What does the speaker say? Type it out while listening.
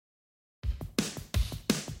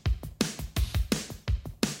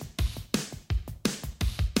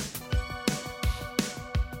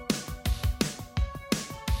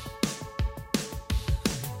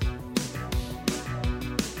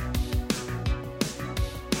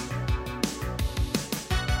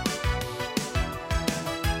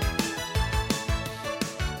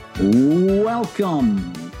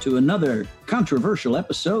Welcome to another controversial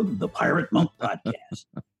episode of the Pirate Monk Podcast.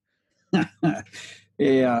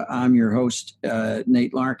 I'm your host,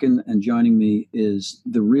 Nate Larkin, and joining me is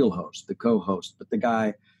the real host, the co-host, but the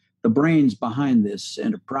guy, the brains behind this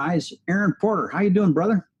enterprise, Aaron Porter. How you doing,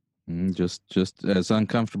 brother? Just as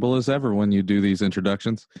uncomfortable as ever when you do these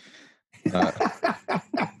introductions.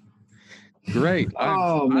 Great.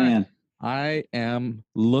 Oh, man. I am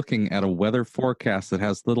looking at a weather forecast that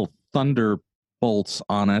has little thunder bolts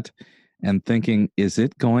on it and thinking,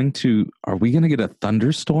 are we going to get a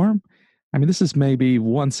thunderstorm? I mean, this is maybe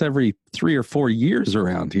once every 3 or 4 years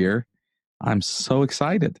around here. I'm so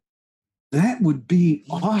excited. That would be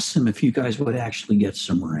awesome if you guys would actually get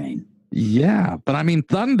some rain. Yeah, but I mean,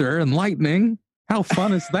 thunder and lightning, how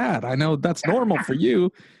fun is that? I know that's normal for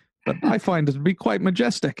you, but I find it to be quite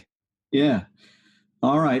majestic. Yeah.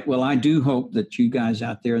 All right. Well, I do hope that you guys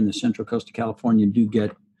out there in the central coast of California do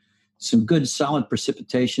get some good, solid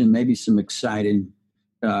precipitation, maybe some exciting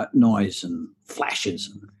noise and flashes.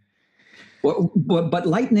 But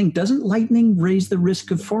doesn't lightning raise the risk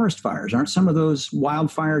of forest fires? Aren't some of those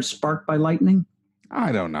wildfires sparked by lightning?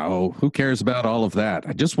 I don't know. Who cares about all of that?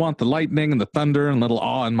 I just want the lightning and the thunder and a little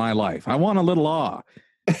awe in my life. I want a little awe.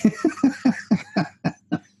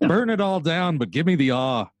 Burn it all down, but give me the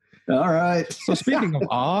awe. All right. So speaking of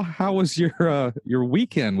awe, how was your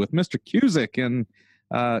weekend with Mr. Cusick in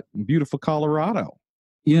beautiful Colorado?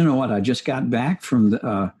 You know what? I just got back from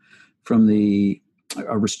the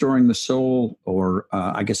Restoring the Soul, or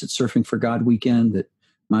I guess it's Surfing for God weekend that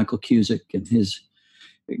Michael Cusick and his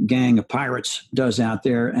gang of pirates does out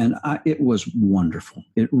there, and it was wonderful.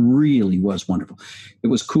 It really was wonderful. It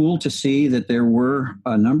was cool to see that there were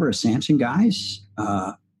a number of Samson guys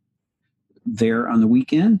there on the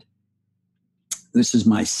weekend. This is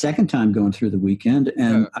my second time going through the weekend,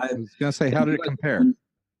 and I was going to say, how did it compare?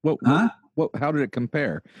 How did it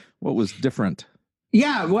compare? What was different?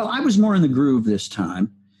 Yeah, well, I was more in the groove this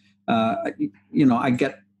time. I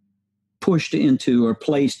got pushed into or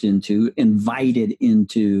placed into, invited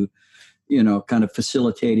into, kind of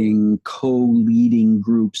facilitating, co-leading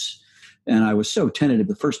groups. And I was so tentative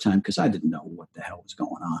the first time because I didn't know what the hell was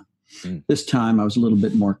going on. This time I was a little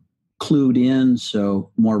bit more clued in, so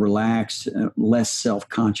more relaxed, less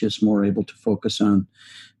self-conscious, more able to focus on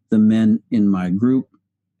the men in my group,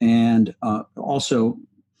 and also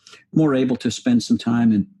more able to spend some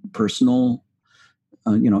time in personal,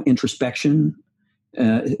 introspection.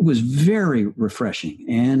 It was very refreshing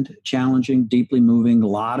and challenging, deeply moving, a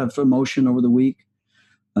lot of emotion over the week,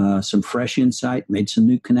 some fresh insight, made some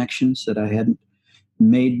new connections that I hadn't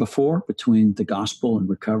made before between the gospel and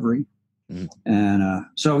recovery. And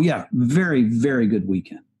very, very good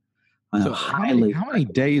weekend. So how many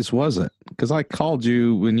days was it? Because I called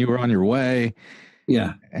you when you were on your way.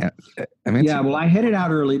 Yeah. Well, I headed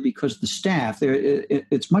out early because the staff there,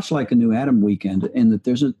 it's much like a New Adam weekend in that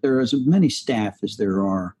there are as many staff as there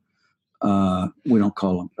are. They don't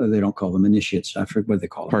call them initiates. I forget what they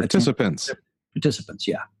call them. Participants. Participants.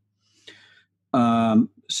 Yeah. And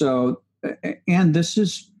this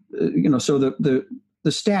is, so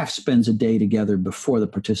the staff spends a day together before the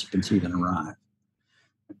participants even arrive.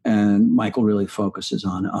 And Michael really focuses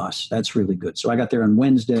on us. That's really good. So I got there on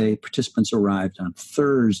Wednesday. Participants arrived on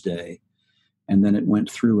Thursday, and then it went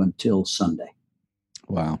through until Sunday.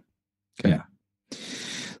 Wow. Okay. Yeah.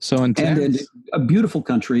 So intense. And a beautiful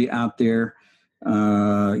country out there,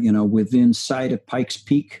 within sight of Pikes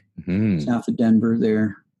Peak, south of Denver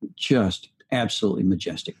there. Just absolutely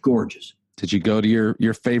majestic, gorgeous. Did you go to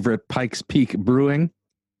your favorite Pikes Peak brewing?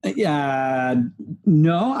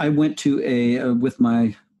 No, I went to with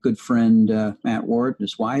my good friend Matt Ward and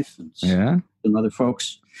his wife and some other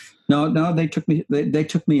folks. No, they took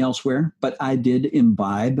me elsewhere, but I did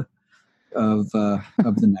imbibe of the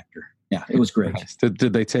nectar. Yeah, it was great.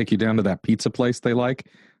 Did they take you down to that pizza place they like?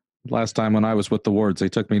 Last time when I was with the Wards, they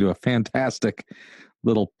took me to a fantastic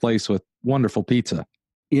little place with wonderful pizza.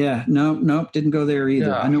 Yeah, no, didn't go there either.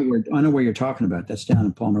 Yeah. I know where you're talking about. That's down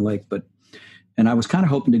in Palmer Lake, and I was kind of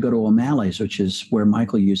hoping to go to O'Malley's, which is where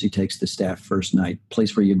Michael usually takes the staff first night,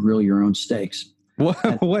 place where you grill your own steaks.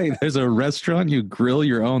 What? Wait, there's a restaurant you grill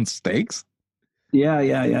your own steaks? Yeah.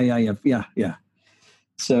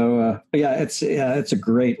 So it's a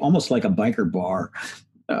great, almost like a biker bar.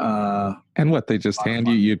 And what, they just hand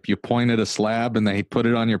you point at a slab and they put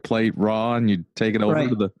it on your plate raw and you take it over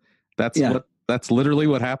to that's literally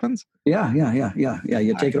what happens? Yeah.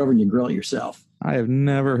 You take it over and you grill it yourself. I have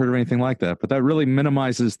never heard of anything like that, but that really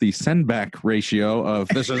minimizes the send back ratio of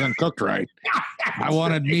this isn't cooked right. I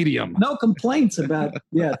wanted medium. No complaints about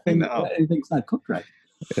anything's not cooked right.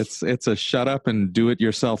 It's a shut up and do it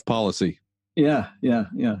yourself policy. Yeah.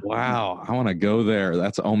 Wow, I want to go there.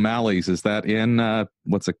 That's O'Malley's. Is that in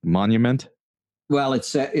what's a Monument? Well,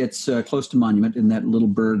 it's close to Monument in that little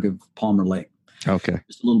burg of Palmer Lake. Okay,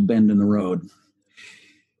 just a little bend in the road.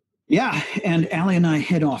 Yeah, and Allie and I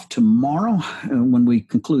head off tomorrow. When we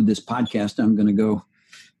conclude this podcast, I'm going to go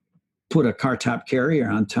put a car top carrier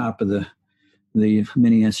on top of the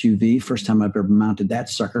mini SUV. First time I've ever mounted that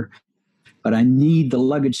sucker. But I need the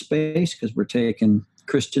luggage space because we're taking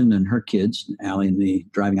Kristen and her kids, Allie and me,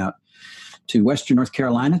 driving out to Western North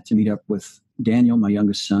Carolina to meet up with Daniel, my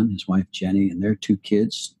youngest son, his wife Jenny, and their 2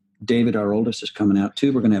 kids. David, our oldest, is coming out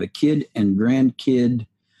too. We're going to have a kid and grandkid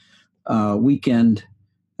weekend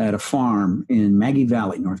at a farm in Maggie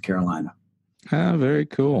Valley, North Carolina. Ah, very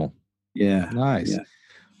cool. Yeah. Nice. Yeah.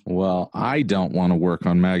 Well, I don't want to work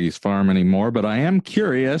on Maggie's farm anymore, but I am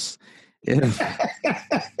curious if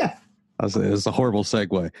it's a horrible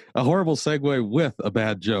segue. A horrible segue with a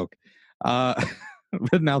bad joke.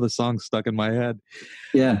 But now the song's stuck in my head.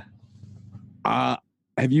 Yeah.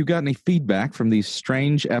 Have you got any feedback from these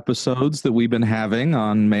strange episodes that we've been having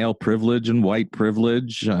on male privilege and white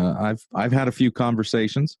privilege? I've had a few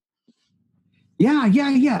conversations.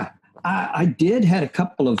 Yeah. I did had a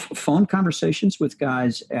couple of phone conversations with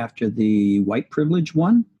guys after the white privilege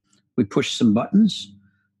one. We pushed some buttons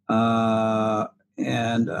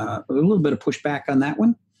and a little bit of pushback on that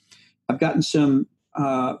one. I've gotten some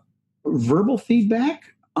verbal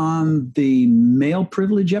feedback on the male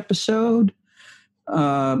privilege episode.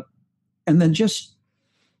 And then just,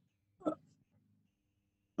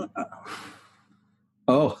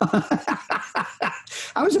 I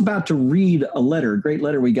was about to read a great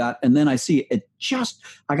letter we got, and then I see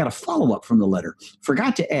I got a follow-up from the letter.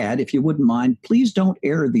 Forgot to add, if you wouldn't mind, please don't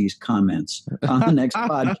air these comments on the next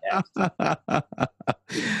podcast.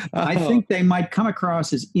 I think they might come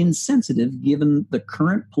across as insensitive given the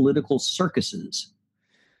current political circuses,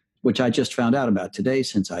 which I just found out about today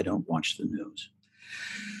since I don't watch the news.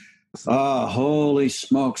 Oh, holy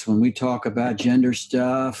smokes. When we talk about gender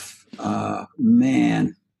stuff,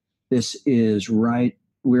 man, this is right.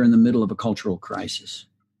 We're in the middle of a cultural crisis,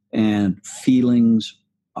 and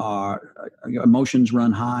emotions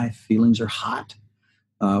run high. Feelings are hot,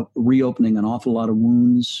 reopening an awful lot of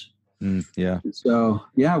wounds. Yeah. So,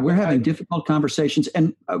 yeah, we're having difficult conversations.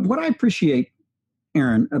 And what I appreciate,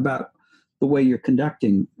 Aaron, about the way you're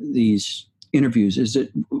conducting these interviews is that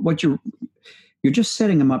you're just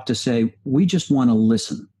setting them up to say, we just want to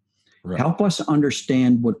listen. Right. Help us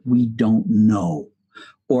understand what we don't know,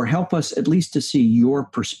 or help us at least to see your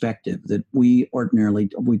perspective that we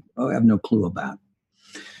have no clue about.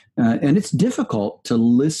 And it's difficult to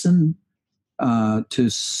listen to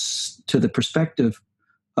the perspective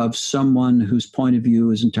of someone whose point of view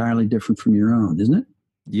is entirely different from your own, isn't it?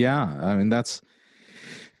 Yeah. I mean, that's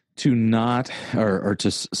to not or to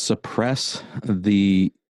suppress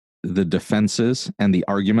the defenses and the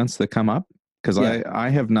arguments that come up, because I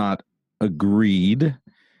have not agreed.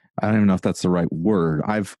 I don't even know if that's the right word.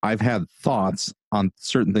 I've had thoughts on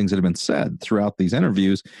certain things that have been said throughout these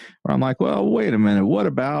interviews where I'm like, well, wait a minute, what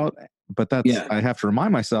about? But I have to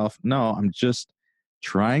remind myself, no, I'm just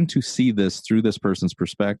trying to see this through this person's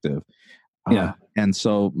perspective. Yeah. And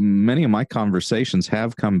so many of my conversations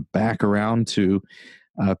have come back around to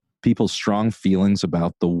people's strong feelings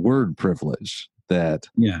about the word privilege.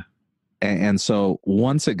 And so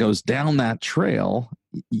once it goes down that trail,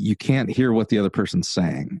 you can't hear what the other person's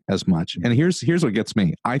saying as much. And here's what gets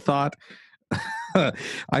me. I thought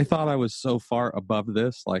I was so far above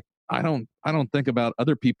this. Like, I don't think about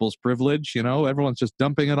other people's privilege. Everyone's just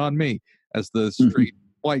dumping it on me as the straight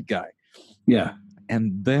white guy. Yeah.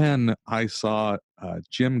 And then I saw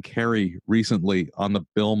Jim Carrey recently on the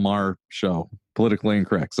Bill Maher show, Politically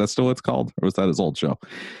Incorrect. Is that still what it's called? Or was that his old show?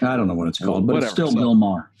 I don't know what it's called, but it's still Bill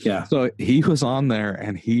Maher. Yeah. So he was on there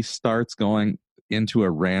and he starts going into a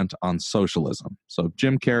rant on socialism. So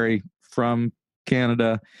Jim Carrey from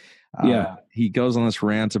Canada. He goes on this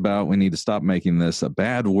rant about we need to stop making this a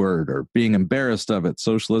bad word or being embarrassed of it.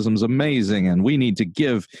 Socialism's amazing and we need to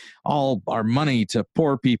give all our money to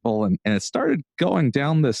poor people. And it started going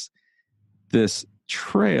down this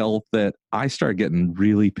trail that I started getting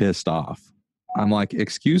really pissed off. I'm like,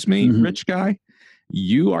 excuse me, rich guy,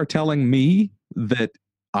 you are telling me that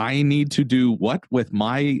I need to do what with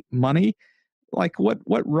my money? Like, what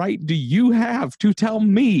right do you have to tell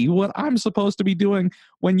me what I'm supposed to be doing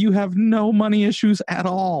when you have no money issues at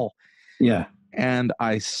all? Yeah. And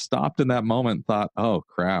I stopped in that moment and thought, oh,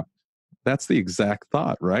 crap. That's the exact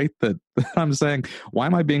thought, right? That I'm saying, why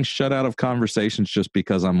am I being shut out of conversations just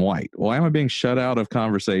because I'm white? Why am I being shut out of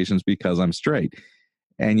conversations because I'm straight?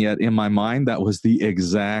 And yet in my mind, that was the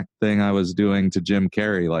exact thing I was doing to Jim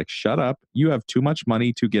Carrey. Like, shut up. You have too much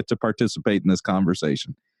money to get to participate in this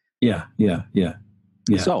conversation. Yeah.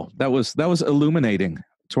 So that was illuminating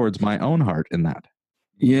towards my own heart in that.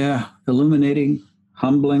 Yeah. Illuminating,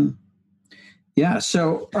 humbling. Yeah.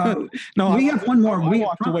 So no, we have one more. I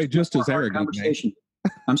walked away just as arrogant. Conversation.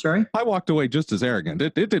 I'm sorry? I walked away just as arrogant.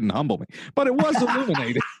 It didn't humble me, but it was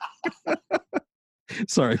illuminating.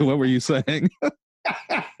 Sorry, what were you saying?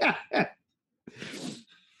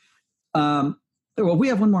 Well, we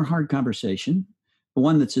have one more hard conversation,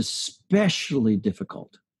 one that's especially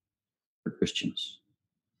difficult for Christians.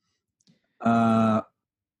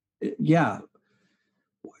 Yeah.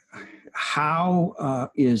 How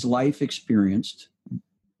is life experienced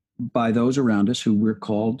by those around us who we're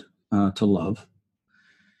called to love,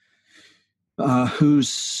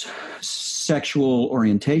 whose sexual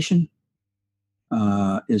orientation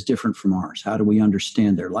is different from ours? How do we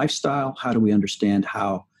understand their lifestyle? How do we understand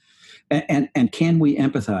how, and can we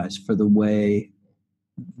empathize for the way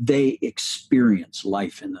they experience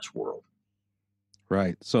life in this world?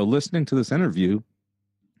 Right. So listening to this interview,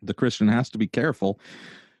 the Christian has to be careful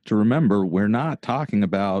to remember we're not talking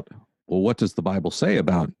about, well, what does the Bible say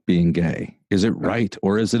about being gay? Is it right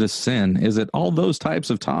or is it a sin? Is it all those types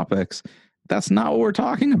of topics? That's not what we're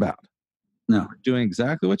talking about. No. We're doing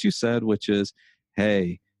exactly what you said, which is,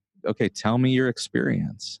 hey, okay, tell me your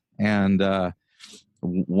experience. And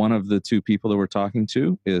one of the two people that we're talking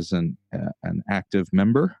to is an active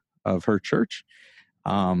member of her church.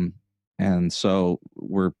 And so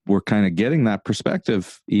we're kind of getting that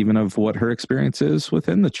perspective even of what her experience is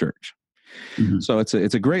within the church. Mm-hmm. So it's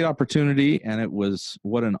a great opportunity, and it was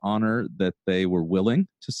what an honor that they were willing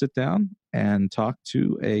to sit down and talk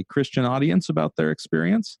to a Christian audience about their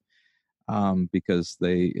experience, because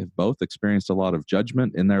they have both experienced a lot of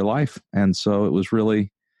judgment in their life. And so it was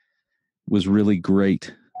really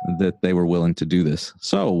great that they were willing to do this.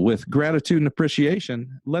 So with gratitude and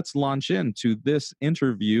appreciation, let's launch into this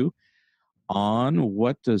interview on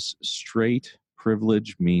what does straight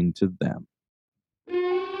privilege mean to them.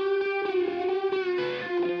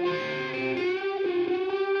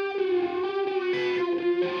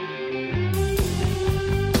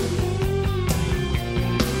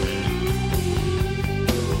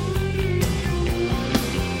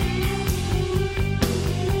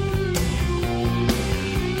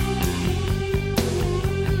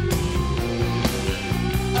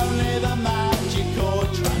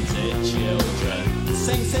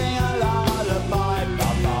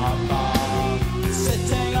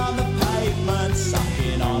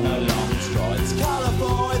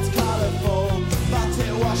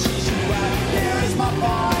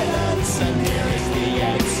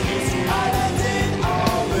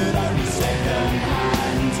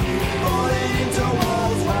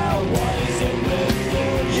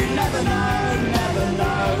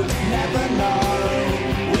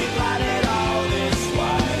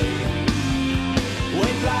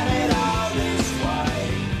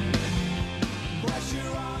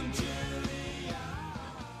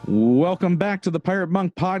 Welcome back to the Pirate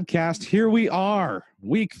Monk Podcast. Here we are,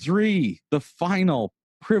 week 3, the final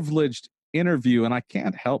privileged interview. And I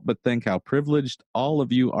can't help but think how privileged all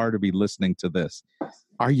of you are to be listening to this.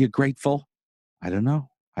 Are you grateful? I don't know.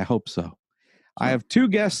 I hope so. I have 2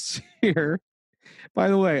 guests here. By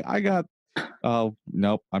the way,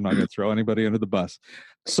 nope, I'm not going to throw anybody under the bus.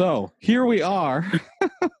 So here we are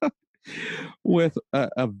with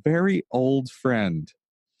a very old friend.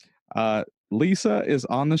 Lisa is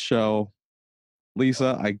on the show.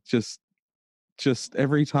 Lisa, I just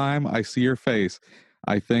every time I see your face,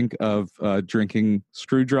 I think of drinking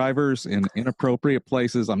screwdrivers in inappropriate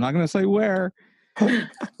places. I'm not going to say where,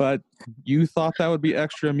 but you thought that would be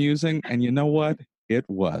extra amusing, and you know what? It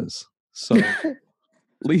was. So,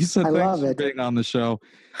 Lisa, thanks for being on the show.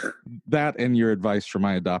 That and your advice for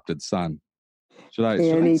my adopted son. Should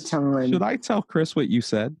I tell Chris what you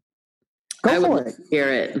said? I would hear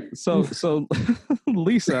it. So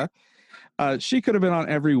Lisa, she could have been on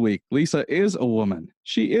every week. Lisa is a woman.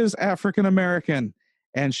 She is African American,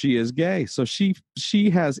 and she is gay. So she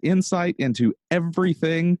has insight into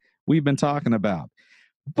everything we've been talking about.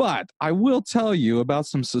 But I will tell you about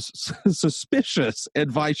some suspicious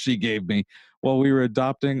advice she gave me while we were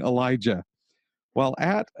adopting Elijah. While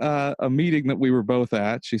at a meeting that we were both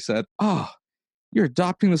at, she said, "Oh, you're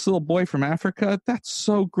adopting this little boy from Africa? That's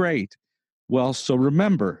so great. Well, so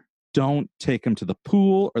remember, don't take him to the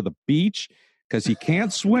pool or the beach because he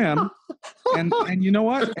can't swim. And you know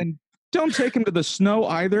what? And don't take him to the snow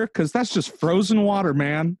either because that's just frozen water,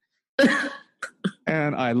 man."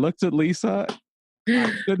 And I looked at Lisa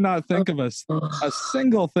I could not think of a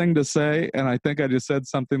single thing to say, and I think I just said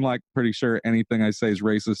something like, "Pretty sure anything I say is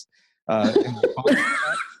racist."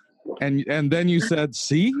 And then you said,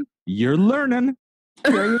 "See, you're learning."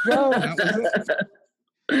 There you go.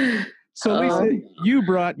 So, Lisa, you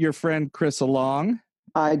brought your friend Chris along.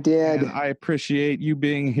 I did. And I appreciate you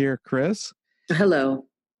being here, Chris. Hello.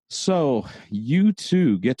 So, you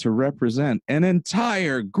two get to represent an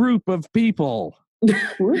entire group of people.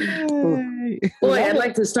 Boy, I'd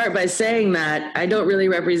like to start by saying that I don't really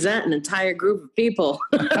represent an entire group of people.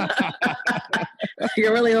 I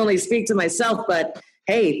can really only speak to myself, but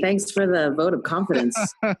hey, thanks for the vote of confidence,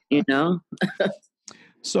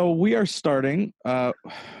 So we are starting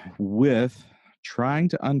with trying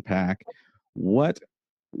to unpack what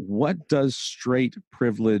does straight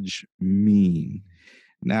privilege mean?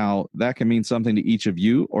 Now, that can mean something to each of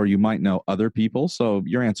you, or you might know other people. So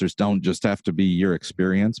your answers don't just have to be your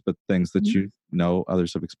experience, but things that you know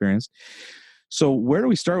others have experienced. So where do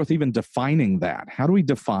we start with even defining that? How do we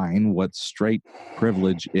define what straight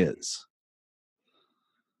privilege is?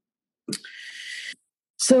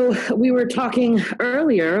 So we were talking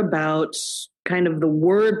earlier about kind of the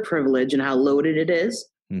word privilege and how loaded it is,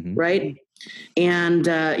 right? And,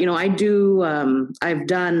 I've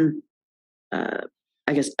done,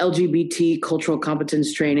 I guess, LGBT cultural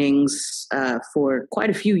competence trainings for quite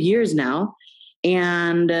a few years now.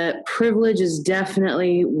 And privilege is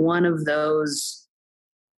definitely one of those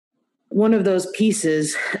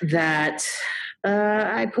pieces that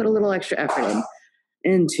I put a little extra effort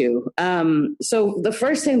into. So the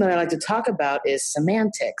first thing that I like to talk about is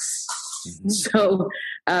semantics. So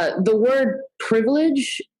the word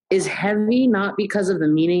privilege is heavy, not because of the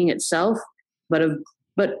meaning itself,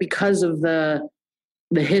 but because of the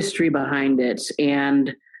history behind it,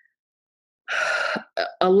 and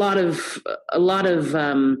a lot of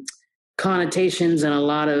connotations and a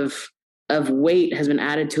lot of weight has been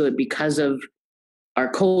added to it because of our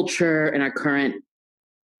culture and our current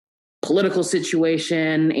political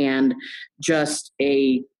situation, and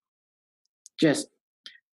I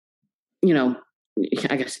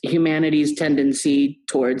guess humanity's tendency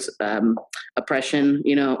towards oppression,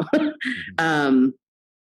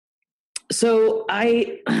 So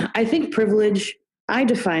I think privilege, I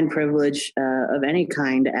define privilege of any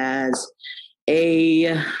kind as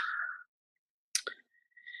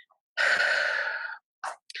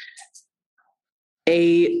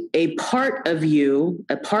a part of you,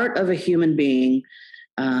 a part of a human being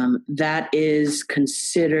that is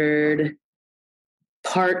considered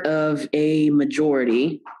part of a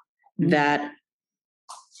majority that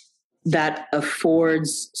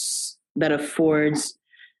affords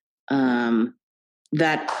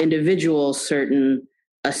that individual certain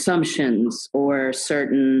assumptions or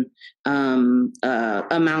certain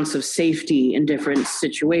amounts of safety in different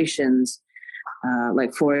situations.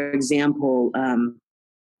 Like, for example,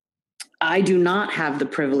 I do not have the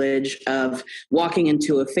privilege of walking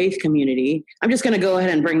into a faith community. I'm just going to go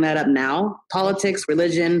ahead and bring that up now. Politics,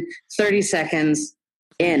 religion, 30 seconds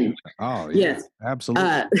in. Oh, yeah, yes.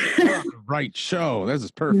 Absolutely. Right show. This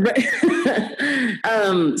is perfect.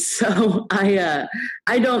 So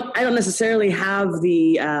I don't necessarily have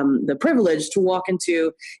the privilege to walk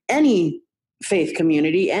into any faith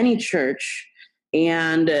community, any church,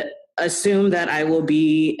 and assume that I will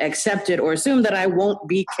be accepted or assume that I won't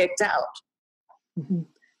be kicked out.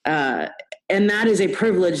 And that is a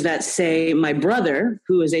privilege that, say, my brother,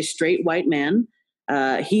 who is a straight white man,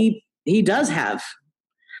 he does have,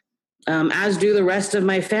 as do the rest of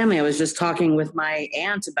my family. I was just talking with my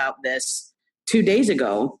aunt about this 2 days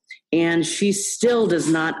ago, and she still does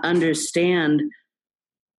not understand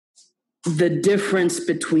the difference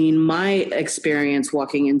between my experience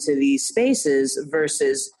walking into these spaces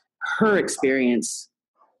versus her experience.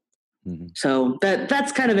 So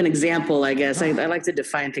that's kind of an example, I guess. I like to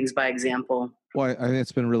define things by example. Well, I think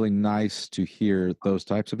it's been really nice to hear those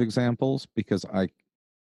types of examples, because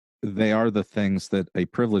they are the things that a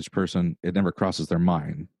privileged person, it never crosses their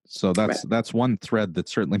mind. So that's one thread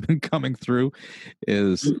that's certainly been coming through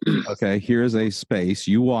is, okay, here's a space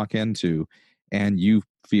you walk into and you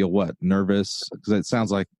feel what? Nervous? Because it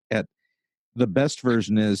sounds like the best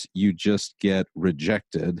version is you just get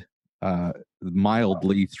rejected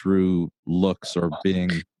mildly through looks or being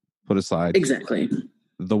put aside. Exactly.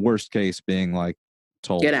 The worst case being like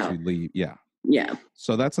told get out. To leave. Yeah. Yeah.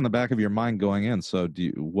 So that's in the back of your mind going in. So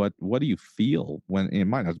what do you feel when it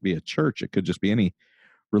might not be a church? It could just be any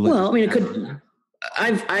religion. Well, I mean, it could.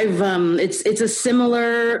 I've it's a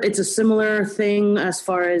similar thing as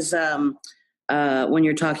far as when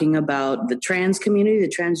you're talking about the trans community, the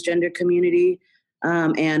transgender community.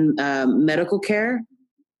 and medical care,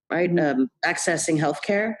 right? Accessing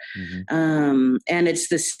healthcare. And it's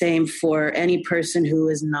the same for any person who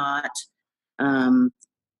is not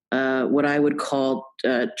what I would call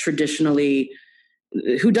traditionally,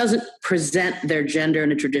 who doesn't present their gender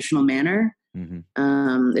in a traditional manner.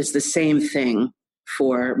 It's the same thing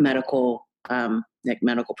for medical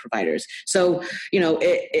providers. So,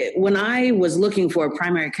 when I was looking for a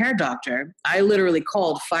primary care doctor, I literally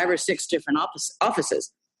called 5 or 6 different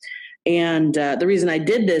offices. And the reason I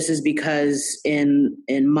did this is because in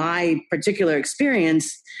my particular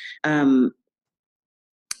experience,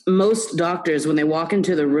 most doctors, when they walk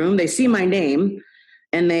into the room, they see my name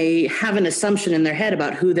and they have an assumption in their head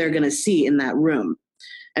about who they're going to see in that room.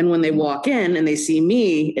 And when they walk in and they see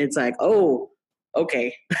me, it's like, oh,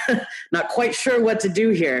 okay, not quite sure what to do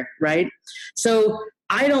here, right? So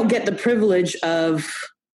I don't get the privilege of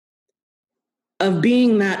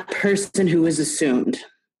being that person who is assumed.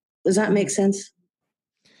 Does that make sense?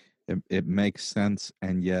 It makes sense,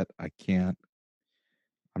 and yet I'm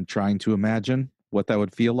trying to imagine what that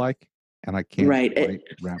would feel like, and I can't quite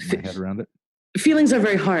wrap my head around it. Feelings are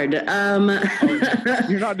very hard.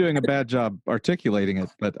 You're not doing a bad job articulating it,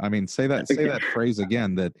 but I mean, say that phrase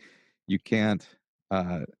again, that you can't,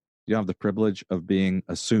 you don't have the privilege of being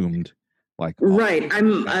assumed. Like, right.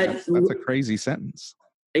 That's a crazy sentence.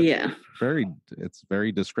 Yeah. It's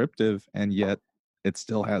very descriptive, and yet it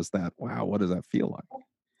still has that, wow, what does that feel like?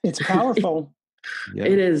 It's powerful. Yeah,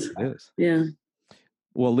 it is. It is. Yeah.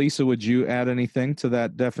 Well, Lisa, would you add anything to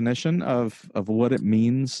that definition of what it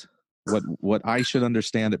means? What I should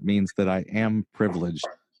understand it means that I am privileged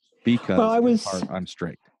because I'm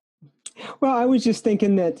straight. Well, I was just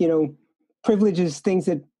thinking that, privilege is things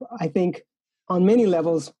that I think on many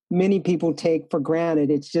levels, many people take for granted.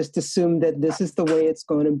 It's just assumed that this is the way it's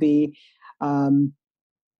going to be.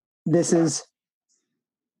 This is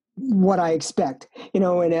what I expect,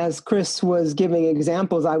 and as Chris was giving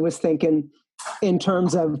examples, I was thinking in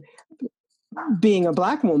terms of being a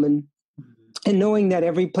Black woman and knowing that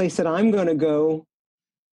every place that I'm going to go,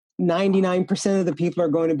 99% of the people are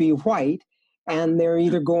going to be white, and they're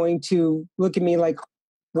either going to look at me like,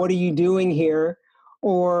 what are you doing here?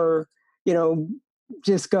 Or,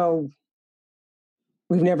 just go,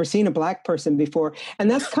 we've never seen a Black person before.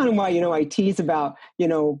 And that's kind of why, I tease about,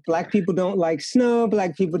 Black people don't like snow.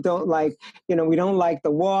 Black people don't like, we don't like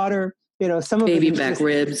the water, some of baby back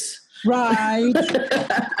ribs. Right.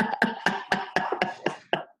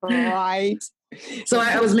 Right. So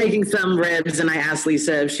I was making some ribs and I asked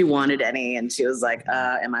Lisa if she wanted any, and she was like,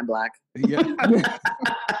 am I Black? Yeah.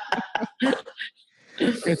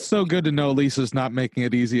 It's so good to know Lisa's not making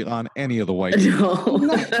it easy on any of the white people.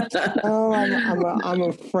 No, I'm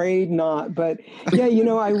afraid not. But yeah,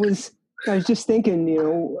 I was just thinking,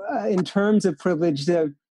 in terms of privilege,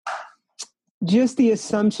 just the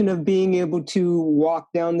assumption of being able to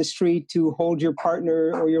walk down the street to hold your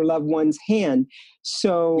partner or your loved one's hand.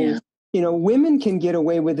 So, women can get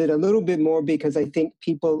away with it a little bit more because I think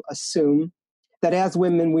people assume that as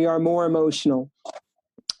women, we are more emotional.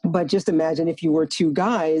 But just imagine if you were 2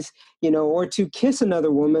 guys, or to kiss another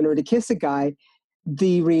woman or to kiss a guy,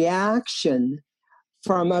 the reaction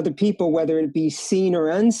from other people, whether it be seen or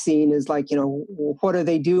unseen, is like, what are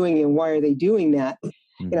they doing and why are they doing that?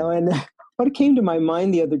 Mm-hmm. And what came to my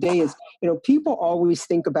mind the other day is, people always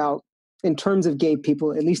think about, in terms of gay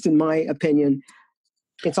people, at least in my opinion,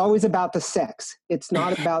 it's always about the sex. It's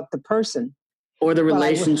not about the person. Or the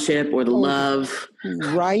relationship or the love.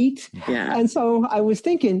 Right? Yeah. And so I was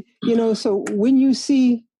thinking, so when you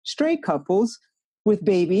see straight couples with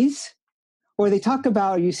babies, or they talk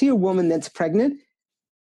about, you see a woman that's pregnant,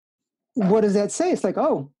 what does that say? It's like,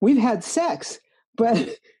 oh, we've had sex. But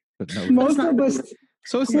no, most of us,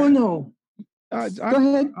 so it's no. Go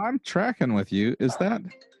ahead. I'm tracking with you. Is that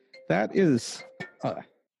is,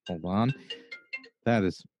 hold on.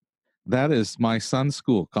 That is my son's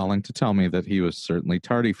school calling to tell me that he was certainly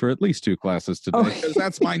tardy for at least 2 classes today, because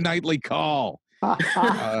that's my nightly call. But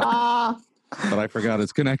I forgot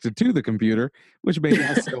it's connected to the computer, which made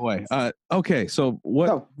it go away. Okay, so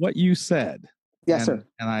what you said. Yes, sir.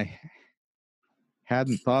 And I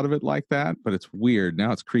hadn't thought of it like that, but it's weird.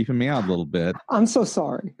 Now it's creeping me out a little bit. I'm so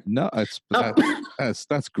sorry. No,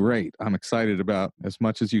 that's great. I'm excited about as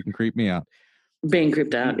much as you can creep me out. Being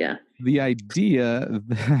creeped out, yeah. The idea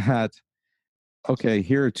that, okay,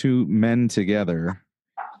 here are 2 men together,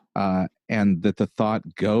 and that the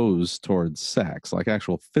thought goes towards sex, like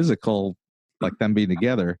actual physical, like them being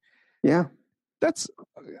together. Yeah. That's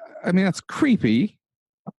creepy.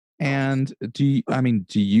 And do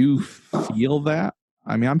you feel that?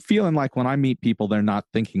 I mean, I'm feeling like when I meet people, they're not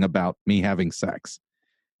thinking about me having sex.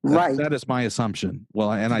 Right. That is my assumption.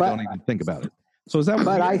 Well, and I don't even think about it. So is that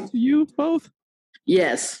weird to you both?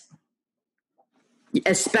 Yes.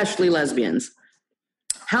 Especially lesbians.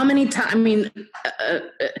 How many times, I mean,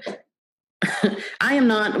 I am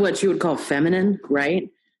not what you would call feminine, right?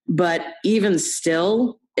 But even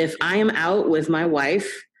still, if I am out with my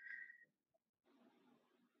wife,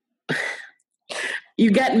 you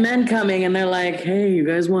get men coming and they're like, hey, you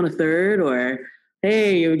guys want a third? Or,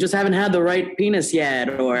 hey, you just haven't had the right penis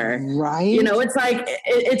yet. Or, right. You know, it's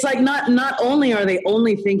like not only are they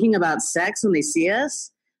only thinking about sex when they see us,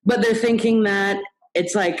 but they're thinking that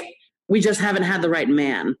it's like, we just haven't had the right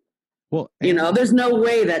man. Well, you know, there's no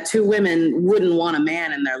way that two women wouldn't want a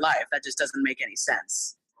man in their life. That just doesn't make any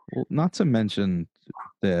sense. Well, not to mention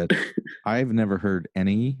that I've never heard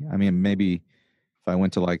any. I mean, maybe if I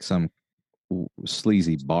went to like some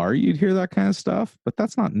sleazy bar, you'd hear that kind of stuff, but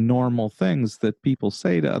that's not normal things that people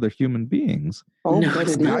say to other human beings. Oh, No, but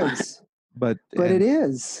it's it not. is. But it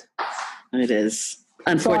is. It is. So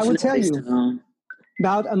Unfortunately, I will tell you, so.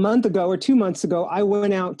 about a month ago or 2 months ago, I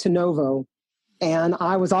went out to Novo and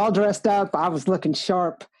I was all dressed up. I was looking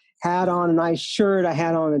sharp, had on a nice shirt. I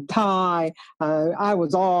had on a tie. I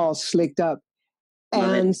was all slicked up.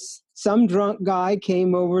 And some drunk guy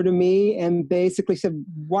came over to me and basically said,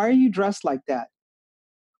 why are you dressed like that?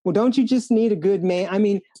 Well, don't you just need a good man? I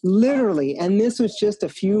mean, literally, and this was just a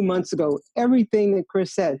few months ago, everything that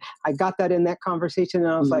Chris said, I got that in that conversation,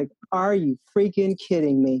 and I was like, are you freaking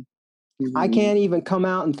kidding me? I can't even come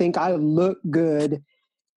out and think I look good,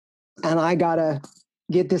 and I got to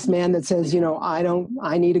get this man that says, you know,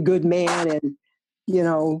 I need a good man, and, you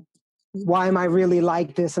know, why am I really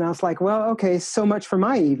like this? And I was like, well, okay, so much for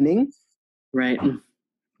my evening. Right.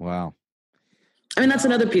 Wow. I mean, that's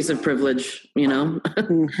another piece of privilege, you know,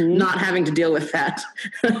 not having to deal with that.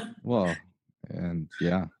 Well, and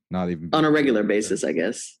yeah, not even on a regular basis, I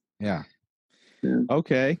guess. Yeah.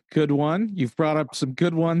 Okay, good one. You've brought up some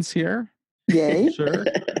good ones here. Yay. Sure.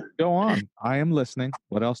 Go on. I am listening.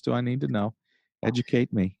 What else do I need to know?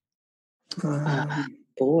 Educate me.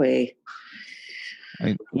 Boy.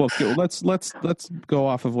 Well, let's go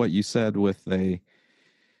off of what you said with they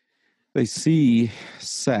see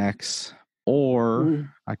sex, or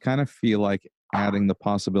I kind of feel like adding the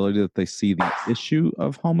possibility that they see the issue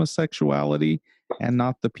of homosexuality and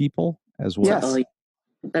not the people as well. Yes.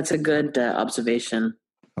 Oh, that's a good observation.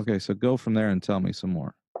 Okay, so go from there and tell me some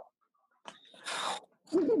more.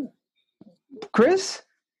 Chris?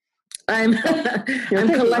 I'm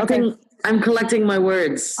collecting. Okay. I'm collecting my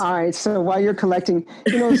words. All right. So while you're collecting,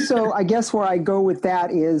 you know, so I guess where I go with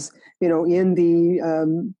that is, you know, in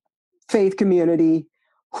the faith community,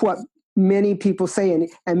 what many people say,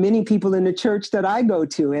 and many people in the church that I go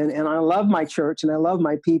to, and I love my church and I love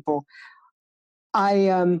my people.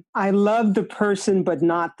 I love the person, but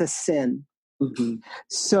not the sin. Mm-hmm.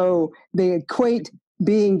 So they equate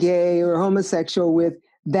being gay or homosexual with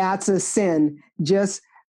that's a sin, just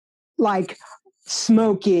like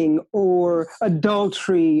smoking or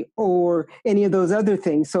adultery or any of those other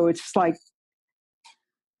things. So it's just like,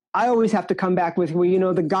 I always have to come back with, well, you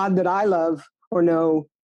know, the God that I love or know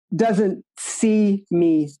doesn't see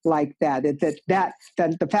me like that. That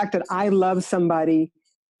the fact that I love somebody,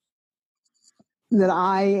 that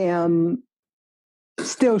I am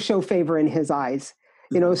still show favor in his eyes.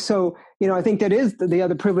 You know, so, you know, I think that is the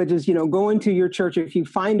other privilege is, you know, going to your church. If you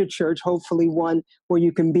find a church, hopefully one where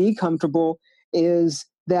you can be comfortable, is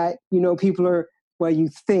that, you know, people are, well, you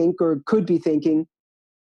think or could be thinking,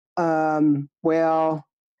 well,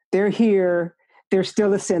 they're here, they're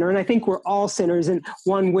still a sinner. And I think we're all sinners in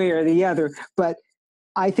one way or the other. But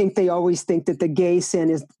I think they always think that the gay sin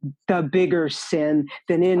is the bigger sin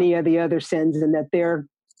than any of the other sins, and that they're,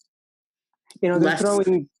 you know, they're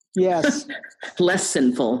throwing, yes. Less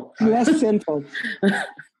sinful. Less sinful.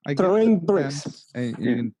 Throwing bricks. And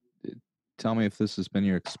you can tell me if this has been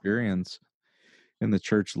your experience in the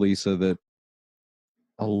church, Lisa, that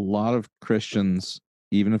a lot of Christians,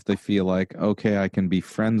 even if they feel like, okay, I can be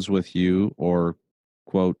friends with you or,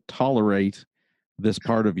 quote, tolerate this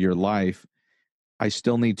part of your life, I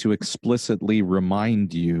still need to explicitly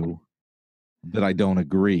remind you that I don't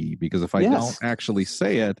agree, because if I don't actually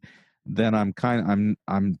say it, then I'm kind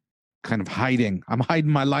of hiding. I'm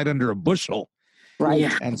hiding my light under a bushel. Right.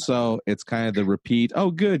 Yeah. And so it's kind of the repeat,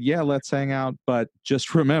 oh, good. Yeah, let's hang out. But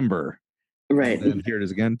just remember. Right. And here it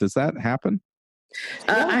is again. Does that happen?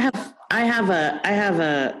 I have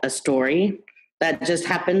a story that just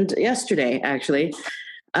happened yesterday, actually.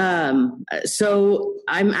 So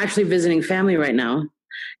I'm actually visiting family right now.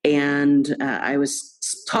 And I was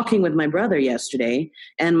talking with my brother yesterday,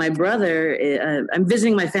 and my brother, I'm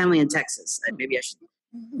visiting my family in Texas. Maybe I should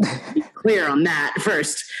be clear on that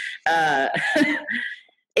first.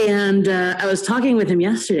 And I was talking with him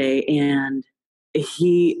yesterday, and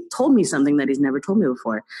he told me something that he's never told me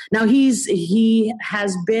before. Now he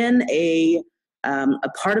has been a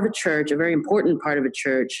part of a church, a very important part of a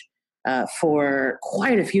church, for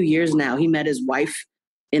quite a few years now. He met his wife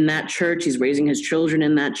in that church. He's raising his children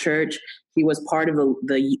in that church. He was part of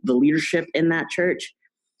the leadership in that church.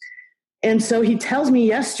 And so he tells me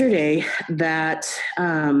yesterday that,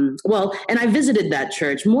 and I visited that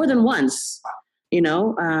church more than once,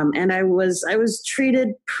 and I was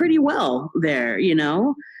treated pretty well there,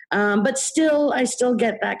 but still, I still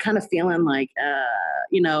get that kind of feeling like,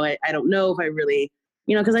 I don't know if I really,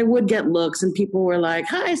 because I would get looks and people were like,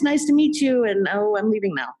 hi, it's nice to meet you. And, oh, I'm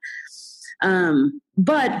leaving now.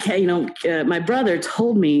 But my brother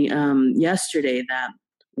told me yesterday that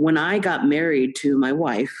when I got married to my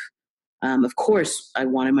wife, of course, I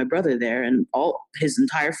wanted my brother there and all his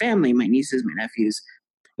entire family, my nieces, my nephews,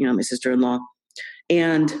 my sister-in-law,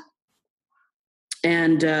 and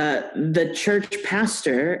the church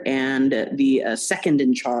pastor and the second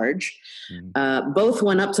in charge both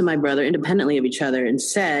went up to my brother independently of each other and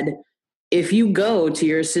said, if you go to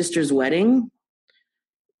your sister's wedding,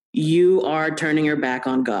 you are turning your back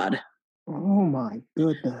on God. Oh my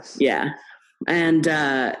goodness. Yeah. And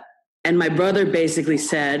my brother basically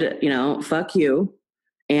said, fuck you,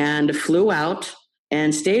 and flew out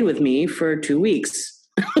and stayed with me for 2 weeks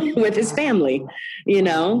with his family,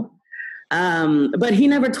 but he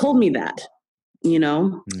never told me that,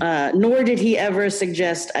 nor did he ever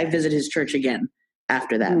suggest I visit his church again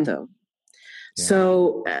after that, though. Yeah.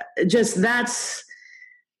 So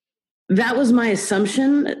that was my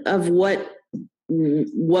assumption of what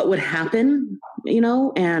would happen,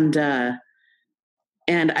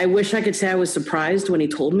 and I wish I could say I was surprised when he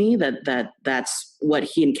told me that's what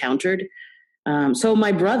he encountered. So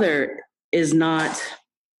my brother is not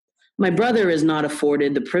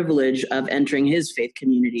afforded the privilege of entering his faith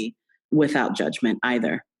community without judgment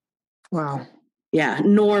either. Wow. Yeah,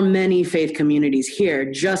 nor many faith communities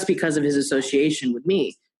here, just because of his association with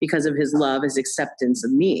me, because of his love, his acceptance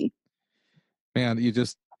of me. Man,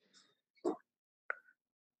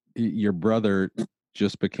 your brother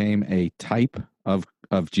just became a type of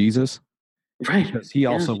Jesus, right? Because he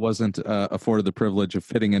also wasn't afforded the privilege of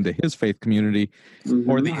fitting into his faith community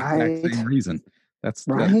for the exact same reason. That's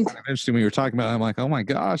right. That's kind of interesting. When you were talking about it, I'm like, oh my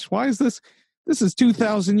gosh, why is this? This is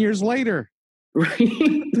 2,000 years later. Right.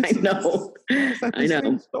 I know. I know.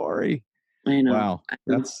 Same story. I know. Wow.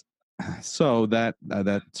 That's so that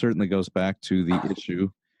certainly goes back to the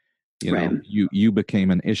issue. You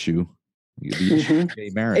became an issue. The issue of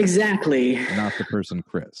gay marriage. Exactly. Not the person,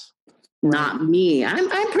 Chris. Not me.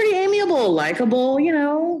 I'm pretty amiable, likable.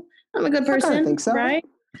 I'm a good person. I think so. Right?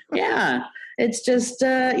 Yeah. It's just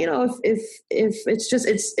if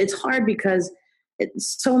it's hard because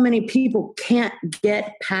so many people can't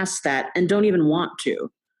get past that and don't even want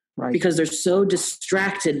to, right? Because they're so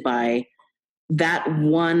distracted by that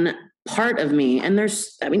one part of me. And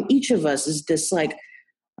each of us is this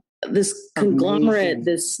conglomerate,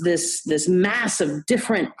 this mass of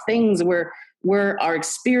different things where our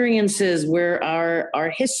experiences, where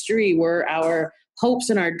our history, where our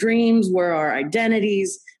hopes and our dreams, where our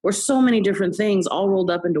identities, where so many different things all rolled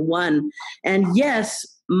up into one. And yes,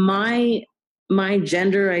 my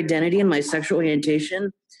gender identity and my sexual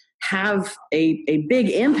orientation have a big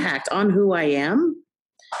impact on who I am.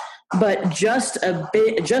 But just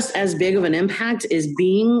as big of an impact is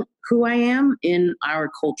being who I am in our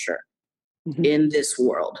culture, in this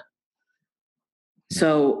world.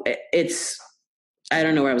 So I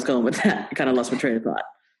don't know where I was going with that. I kind of lost my train of thought.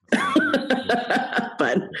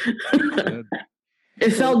 But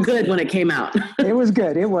it felt good when it came out. It was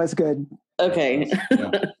good. It was good. Okay.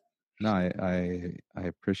 No, I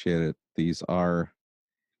appreciate it. These are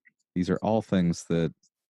all things that,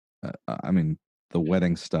 the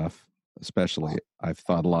wedding stuff, especially, I've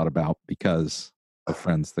thought a lot about because of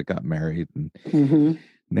friends that got married and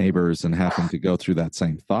neighbors and having to go through that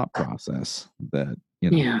same thought process that,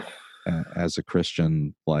 as a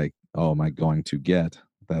Christian, like, oh, am I going to get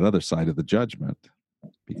that other side of the judgment?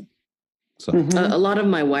 So a lot of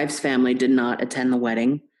my wife's family did not attend the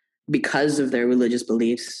wedding because of their religious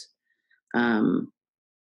beliefs.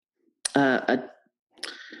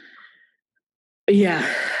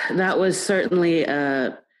 That was certainly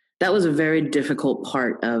that was a very difficult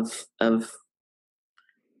part of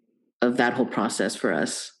that whole process for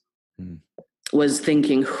us. Was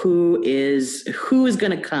thinking who is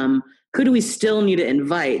going to come who do we still need to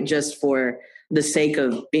invite just for the sake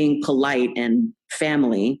of being polite and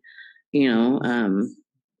family,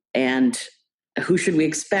 and who should we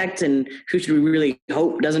expect and who should we really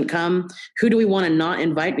hope doesn't come? Who do we want to not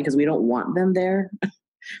invite because we don't want them there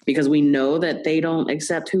because we know that they don't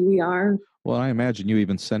accept who we are? Well, I imagine you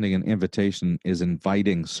even sending an invitation is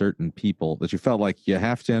inviting certain people that you felt like you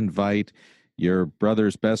have to invite your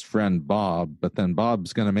brother's best friend, Bob, but then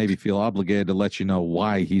Bob's going to maybe feel obligated to let you know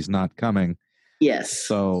why he's not coming. Yes.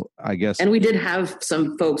 So I guess. And we did have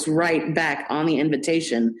some folks write back on the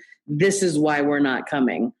invitation, this is why we're not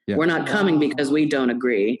coming. Yeah. We're not coming because we don't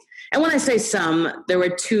agree. And when I say some, there were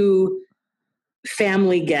 2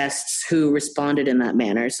 family guests who responded in that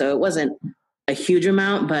manner. So it wasn't a huge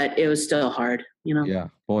amount, but it was still hard, Yeah.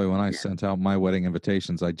 Boy, when I sent out my wedding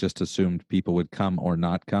invitations, I just assumed people would come or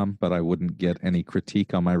not come, but I wouldn't get any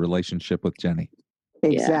critique on my relationship with Jenny.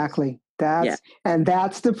 Exactly. And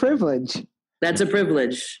that's the privilege. That's a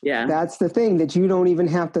privilege. Yeah. That's the thing, that you don't even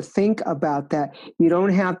have to think about that. You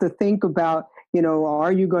don't have to think about,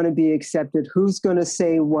 are you going to be accepted? Who's going to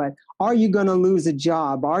say what? Are you going to lose a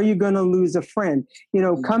job? Are you going to lose a friend?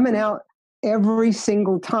 Coming out every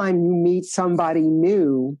single time you meet somebody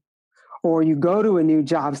new or you go to a new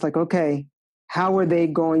job, it's like, okay, how are they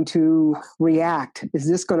going to react? Is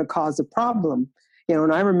this going to cause a problem?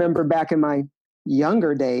 And I remember back in my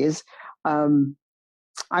younger days,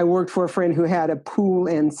 I worked for a friend who had a pool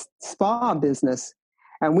and spa business,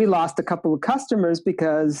 and we lost a couple of customers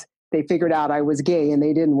because they figured out I was gay and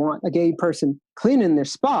they didn't want a gay person cleaning their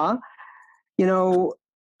spa.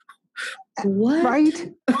 What?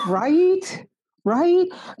 Right.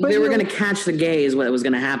 But they were going to catch the gay is what was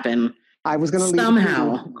going to happen. I was going to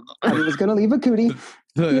somehow. I was going to leave a cootie.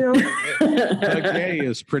 The gay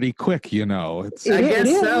is pretty quick, I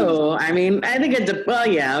guess so. I mean, I think it's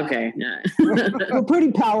okay. We're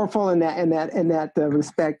pretty powerful in that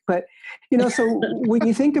respect. But so when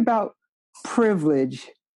you think about privilege,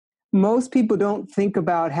 most people don't think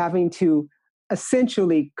about having to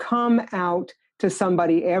essentially come out to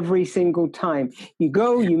somebody every single time. You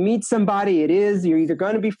go, you meet somebody, you're either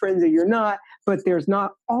going to be friends or you're not, but there's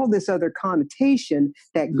not all this other connotation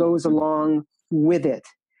that goes along with it.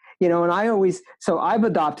 And I've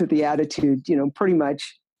adopted the attitude, pretty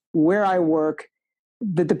much where I work,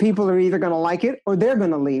 that the people are either going to like it or they're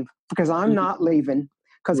going to leave, because I'm not leaving,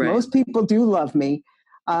 because most people do love me.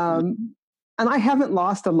 And I haven't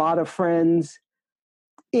lost a lot of friends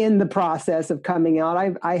in the process of coming out.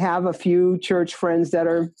 I have a few church friends that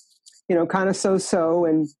are, kind of so,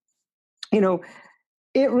 and,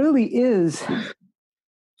 it really is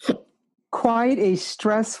quite a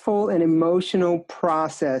stressful and emotional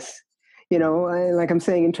process, like I'm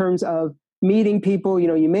saying, in terms of meeting people.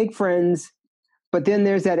 You make friends, but then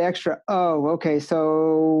there's that extra, okay,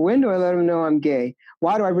 so when do I let them know I'm gay?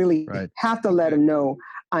 Why do I really have to let them know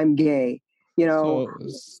I'm gay? So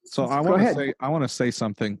I want to say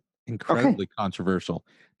something incredibly controversial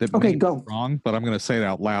that may be wrong, but I'm going to say it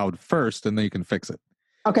out loud first, and then you can fix it.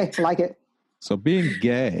 Okay, I like it. So being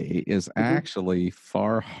gay is actually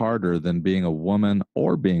far harder than being a woman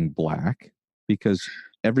or being black, because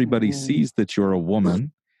everybody sees that you're a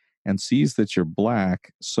woman and sees that you're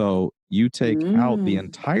black. So you take out the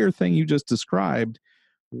entire thing you just described,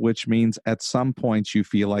 which means at some point you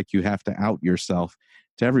feel like you have to out yourself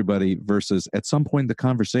to everybody, versus at some point in the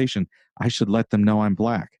conversation, I should let them know I'm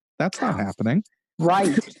black. That's not happening.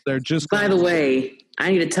 Right. They're just. By the way,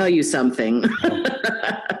 I need to tell you something.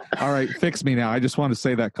 All right, fix me now. I just want to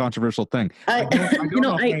say that controversial thing. I don't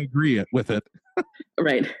know if I agree with it.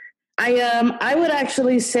 Right. I would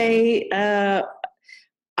actually say I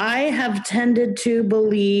have tended to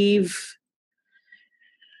believe.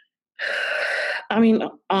 I mean,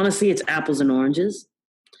 honestly, it's apples and oranges.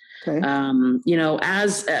 Okay.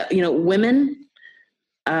 As women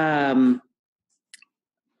are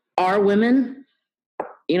women,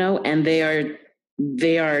 and they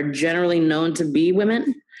are generally known to be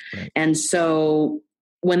women. Right. And so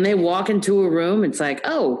when they walk into a room, it's like,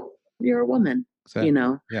 oh, you're a woman, exactly.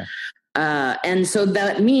 Yeah. And so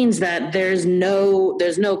that means that there's no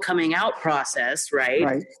coming out process, right?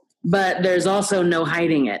 Right. But there's also no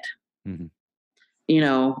hiding it, and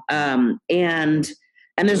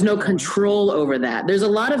there's no control over that. There's a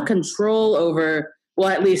lot of control over, well,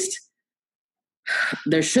 at least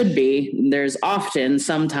there should be. There's often,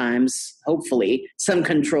 sometimes, hopefully, some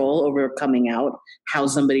control over coming out, how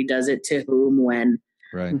somebody does it, to whom, when.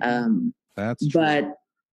 Right. That's true.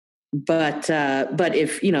 But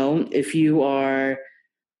if you are,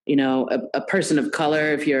 a person of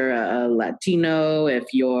color, if you're a Latino,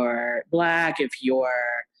 if you're Black, if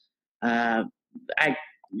you're,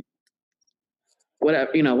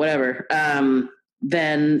 whatever,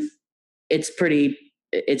 then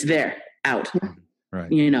it's there out,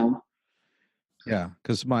 Right. Yeah,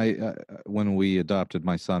 because when we adopted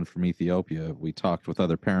my son from Ethiopia, we talked with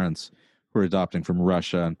other parents who are adopting from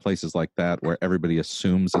Russia and places like that, where everybody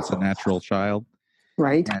assumes it's a natural child.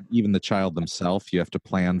 Right. And even the child themselves, you have to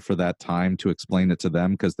plan for that time to explain it to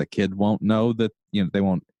them, because the kid won't know that, they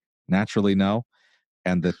won't naturally know.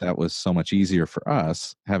 And that was so much easier for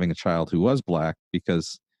us having a child who was Black,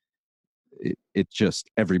 because it just,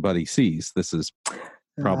 everybody sees this is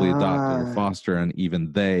probably adopted or foster, and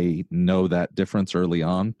even they know that difference early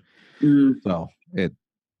on. So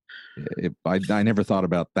I never thought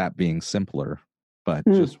about that being simpler, but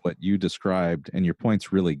just what you described, and your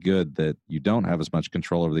point's really good, that you don't have as much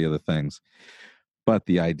control over the other things, but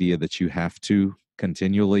the idea that you have to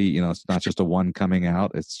continually, it's not just a one coming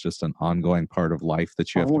out, it's just an ongoing part of life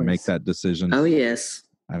that you have to make that decision. Oh yes.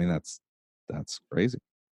 I mean, that's crazy.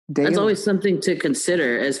 That's always something to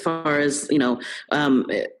consider, as far as,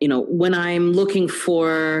 when I'm looking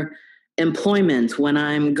for employment, when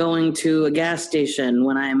I'm going to a gas station,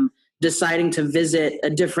 when I'm deciding to visit a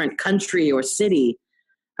different country or city,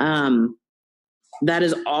 that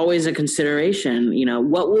is always a consideration.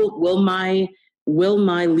 What will my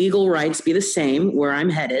legal rights be the same where I'm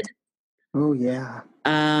headed? Oh yeah.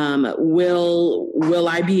 Will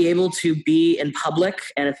I be able to be in public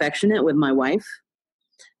and affectionate with my wife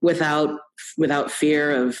without fear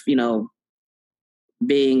of,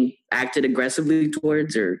 being acted aggressively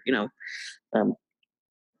towards, or,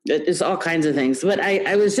 it's all kinds of things. But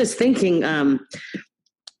I was just thinking, I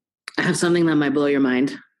have something that might blow your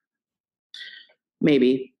mind.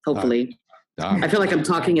 Maybe, hopefully. I feel like I'm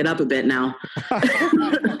talking it up a bit now.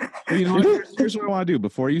 Here's what I want to do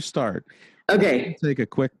before you start. Okay. Take a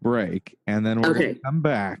quick break, and then we're going to come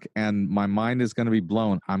back, and my mind is going to be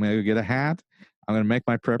blown. I'm going to get a hat. I'm going to make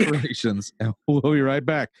my preparations, and we'll be right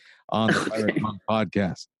back on the Pirate Monk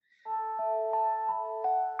Podcast.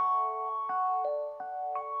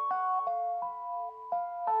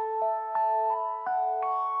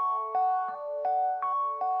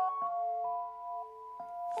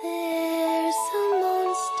 There's a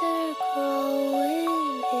monster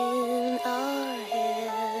growing in our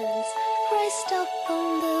hands, raised up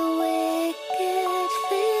on the wicked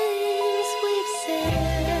things we've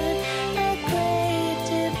said. A great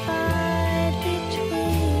divide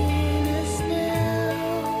between us now.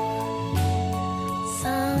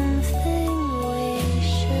 Something we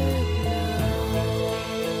should know.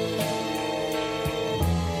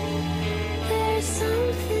 There's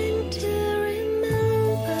something to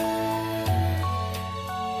remember,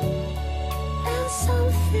 and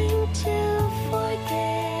something to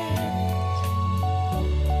forget.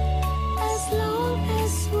 As long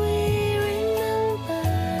as we remember,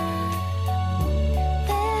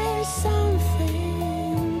 there's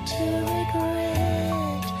something to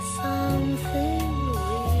regret, something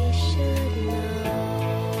we should know.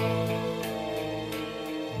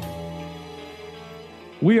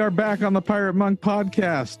 We are back on the Pirate Monk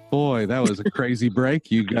Podcast. Boy, that was a crazy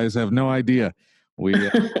break. You guys have no idea.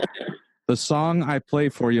 The song I play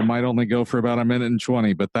for you might only go for about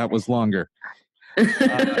 1:20, but that was longer.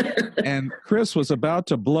 And Chris was about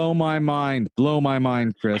to blow my mind. Blow my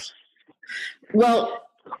mind, Chris. Well,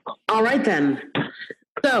 all right then.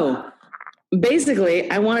 So basically,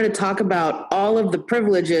 I wanted to talk about all of the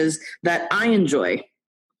privileges that I enjoy.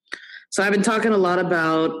 So I've been talking a lot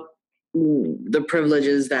about the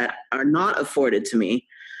privileges that are not afforded to me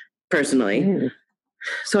personally.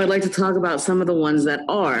 So I'd like to talk about some of the ones that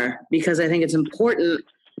are, because I think it's important.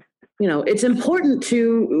 It's important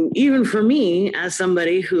to, even for me as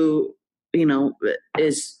somebody who,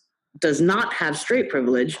 does not have straight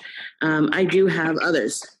privilege, I do have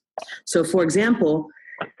others. So for example,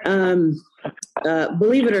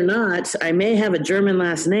 believe it or not, I may have a German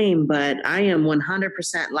last name, but I am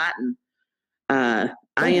 100% Latin. I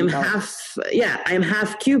am half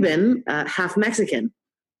Cuban, half Mexican.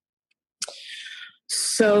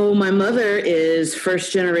 So my mother is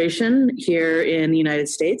first generation here in the United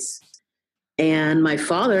States, and my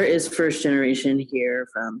father is first generation here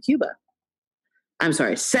from Cuba. I'm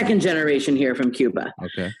sorry, second generation here from Cuba.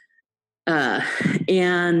 Okay.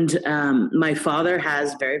 And my father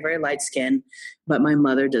has very, very light skin, but my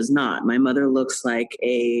mother does not. My mother looks like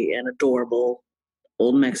an adorable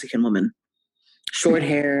old Mexican woman. Short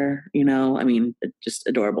hair, just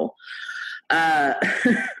adorable.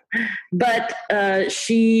 But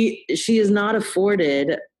she is not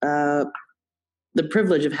afforded the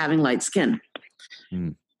privilege of having light skin.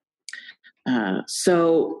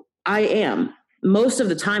 So I am. most of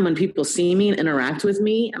the time when people see me and interact with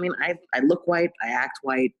me, I mean, I look white, I act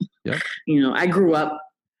white. Yep. I grew up,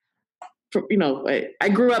 I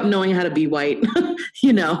grew up knowing how to be white, but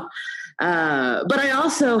I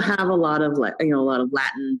also have a lot of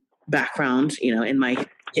Latin background, in my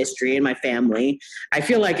history and my family. I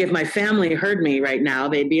feel like if my family heard me right now,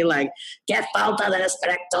 they'd be like, "Que falta de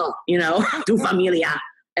respeto," tu familia.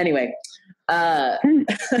 Anyway, but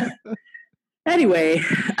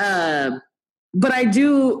I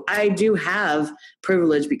do have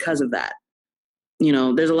privilege because of that.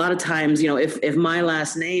 There's a lot of times, if my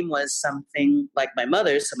last name was something like my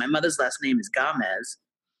mother's, so my mother's last name is Gomez,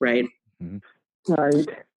 right? Mm-hmm. Right.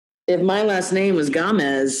 If my last name was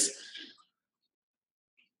Gomez,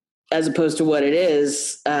 as opposed to what it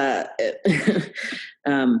is, that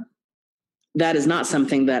is not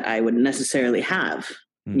something that I would necessarily have,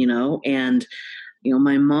 and,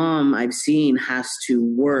 my mom I've seen has to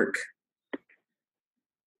work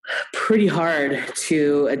pretty hard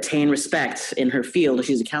to attain respect in her field.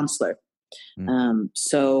 She's a counselor.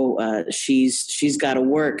 So she's got to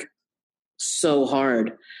work so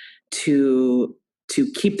hard to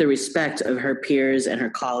keep the respect of her peers and her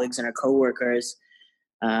colleagues and her coworkers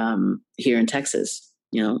here in Texas,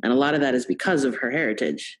 and a lot of that is because of her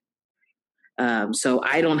heritage. So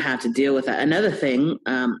I don't have to deal with that. Another thing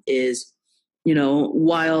is,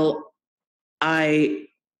 while I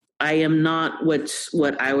am not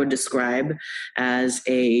what I would describe as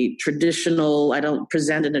a traditional, I don't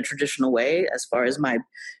present in a traditional way as far as my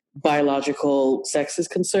biological sex is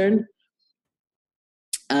concerned.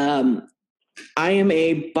 I am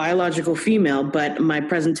a biological female, but my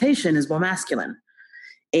presentation is more masculine.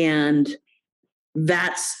 And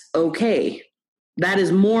that's okay. That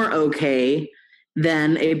is more okay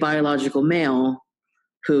than a biological male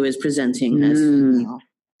who is presenting as female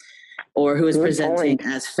or who is presenting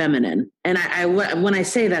as feminine. And when I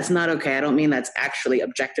say that's not okay, I don't mean that's actually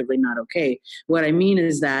objectively not okay. What I mean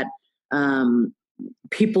is that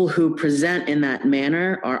people who present in that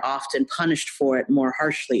manner are often punished for it more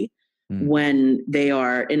harshly when they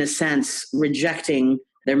are, in a sense, rejecting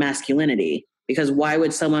their masculinity. Because why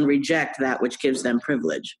would someone reject that which gives them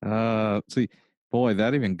privilege? See, boy,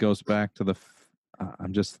 that even goes back to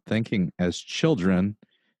I'm just thinking, as children,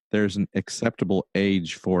 there's an acceptable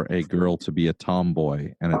age for a girl to be a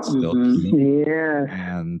tomboy, and it's still cute.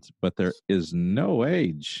 Yeah. But there is no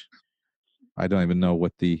age. I don't even know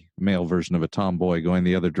what the male version of a tomboy going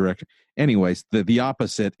the other direction. Anyways, the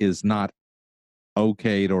opposite is not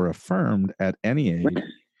okayed or affirmed at any age.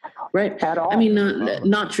 Right. At all. I mean,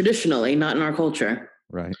 not traditionally, not in our culture.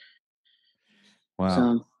 Right. Wow.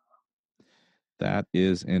 So, that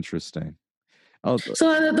is interesting. Oh,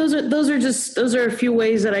 so those are a few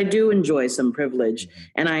ways that I do enjoy some privilege,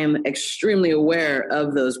 and I am extremely aware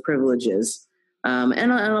of those privileges.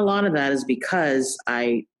 And a lot of that is because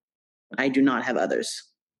I do not have others.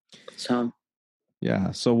 So.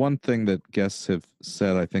 Yeah. So one thing that guests have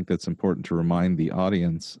said, I think that's important to remind the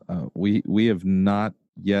audience, we have not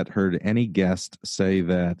yet heard any guest say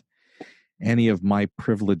that any of my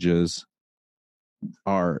privileges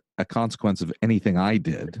are a consequence of anything I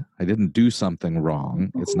did. I didn't do something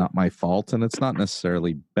wrong. It's not my fault, and it's not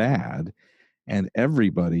necessarily bad. And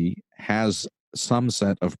everybody has some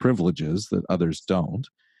set of privileges that others don't.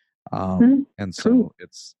 And so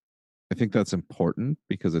I think that's important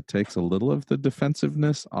because it takes a little of the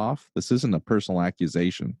defensiveness off. This isn't a personal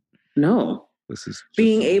accusation. No. This is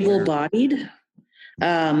being able-bodied,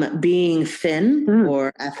 being thin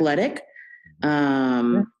or athletic,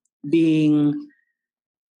 being,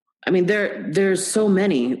 I mean, there's so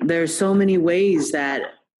many ways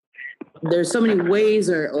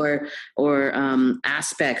or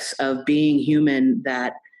aspects of being human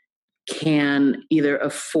that can either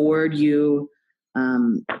afford you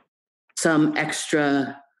some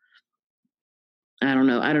extra, I don't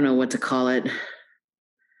know what to call it.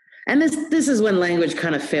 And this is when language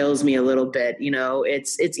kind of fails me a little bit.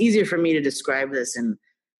 It's easier for me to describe this in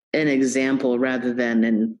an example rather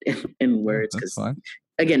than in words, because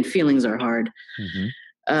again, feelings are hard.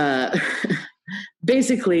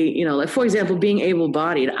 Basically, like, for example, being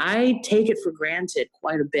able-bodied, I take it for granted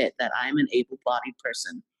quite a bit that I'm an able-bodied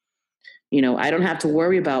person. I don't have to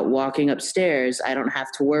worry about walking upstairs. I don't have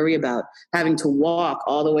to worry about having to walk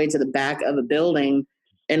all the way to the back of a building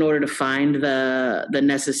in order to find the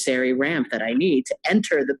necessary ramp that I need to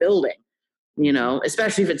enter the building,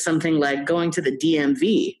 especially if it's something like going to the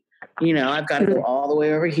DMV. I've got to go all the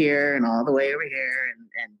way over here and all the way over here. And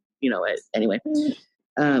anyway,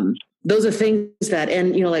 those are things that,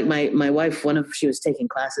 and, like my wife, she was taking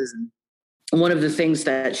classes, and one of the things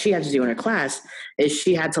that she had to do in her class is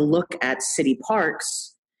she had to look at city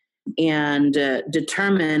parks and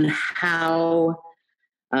determine how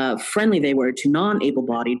friendly they were to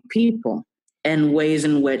non-able-bodied people and ways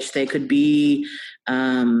in which they could be,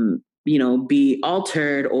 be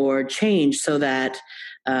altered or changed so that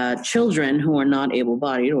children who are not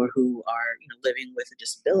able-bodied or who are living with a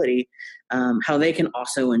disability, how they can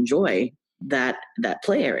also enjoy that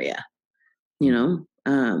play area.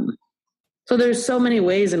 So there's so many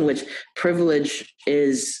ways in which privilege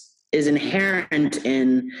is inherent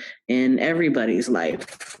in everybody's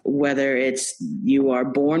life, whether it's you are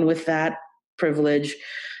born with that privilege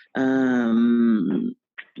or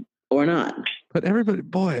not. But everybody,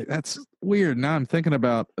 boy, that's weird. Now I'm thinking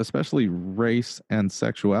about especially race and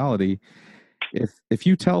sexuality. If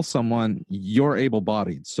you tell someone you're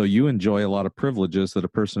able-bodied, so you enjoy a lot of privileges that a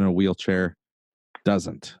person in a wheelchair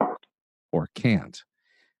doesn't or can't,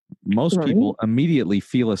 most people immediately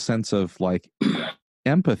feel a sense of like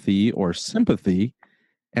empathy or sympathy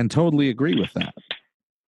and totally agree with that.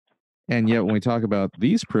 And yet when we talk about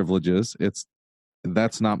these privileges,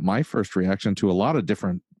 that's not my first reaction to a lot of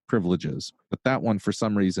different privileges, but that one for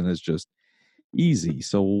some reason is just easy.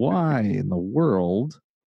 So why in the world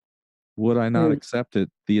would I not accept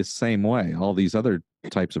it the same way, all these other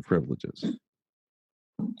types of privileges?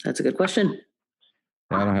 That's a good question.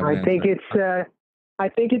 I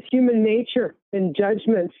think it's human nature and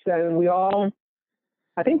judgments, and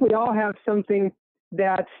I think we all have something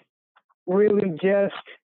that's really just,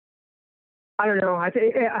 I don't know. I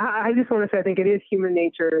just want to say I think it is human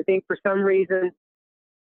nature. I think for some reason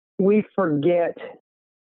we forget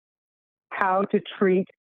how to treat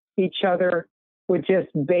each other with just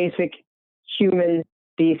basic human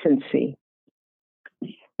decency.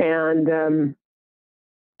 And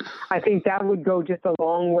I think that would go just a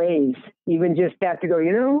long ways, even just that to go,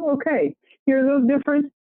 okay, you're a little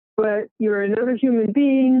different, but you're another human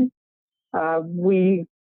being. We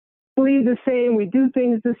believe the same. We do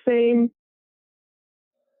things the same.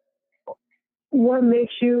 What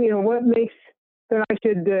makes what makes that I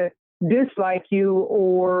should dislike you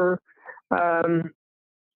or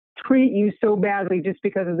treat you so badly just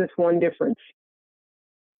because of this one difference?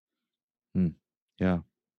 Yeah.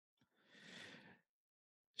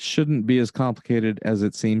 Shouldn't be as complicated as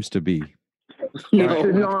it seems to be. No, it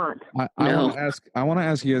should not. I want to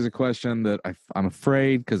ask you guys a question that I'm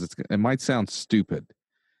afraid because it might sound stupid.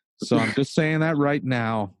 So I'm just saying that right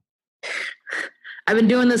now. I've been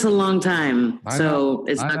doing this a long time, so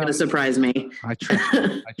it's not going to surprise me. I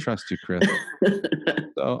trust you, Chris.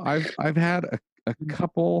 So I've had a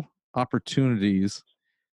couple opportunities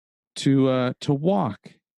to walk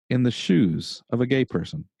in the shoes of a gay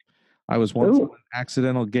person. I was once on an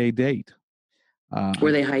accidental gay date.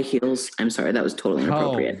 Were they high heels? I'm sorry, that was totally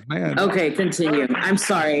inappropriate. Oh, man. Okay, continue. I'm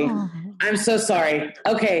sorry. I'm so sorry.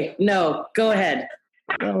 Okay, no, go ahead.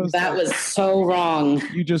 That was so wrong.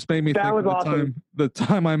 You just made me think of the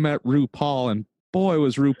time I met RuPaul, and boy,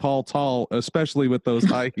 was RuPaul tall, especially with those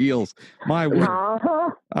high heels. My word.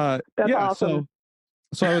 That's awesome.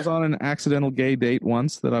 So I was on an accidental gay date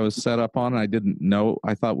once that I was set up on, and I didn't know.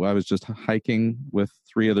 I thought I was just hiking with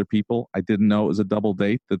 3 other people. I didn't know it was a double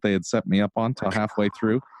date that they had set me up on till halfway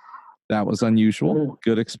through. That was unusual.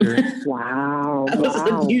 Good experience. Wow. That was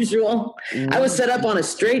unusual. I was set up on a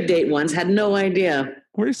straight date once, had no idea.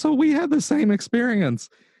 So we had the same experience.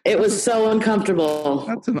 It was so uncomfortable.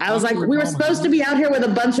 I was like, we were supposed to be out here with a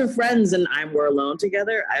bunch of friends and we're alone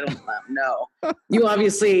together. I don't know. You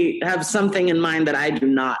obviously have something in mind that I do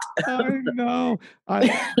not. I know.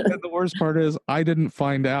 The worst part is I didn't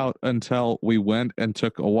find out until we went and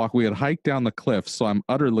took a walk. We had hiked down the cliff, so I'm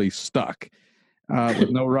utterly stuck with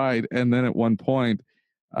no ride. And then at one point,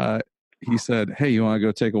 he said, "Hey, you want to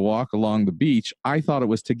go take a walk along the beach?" I thought it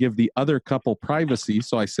was to give the other couple privacy,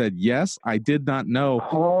 so I said yes. I did not know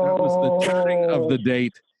that was the turning of the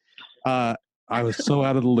date. I was so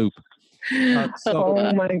out of the loop.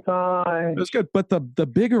 Oh my God. It was good. But the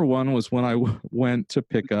bigger one was when I went to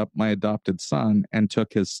pick up my adopted son and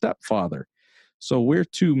took his stepfather. So we're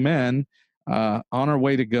 2 men on our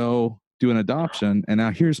way to go do an adoption. And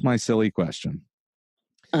now here's my silly question.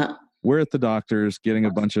 We're at the doctor's getting a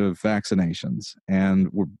bunch of vaccinations, and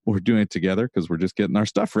we're doing it together because we're just getting our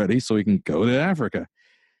stuff ready so we can go to Africa.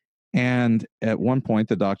 And at one point,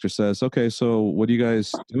 the doctor says, "Okay, so what are you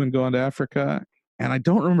guys doing going to Africa?" And I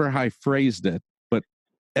don't remember how I phrased it, but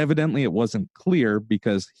evidently it wasn't clear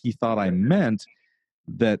because he thought I meant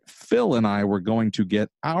that Phil and I were going to get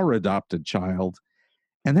our adopted child.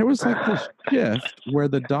 And there was like this shift where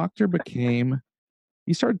the doctor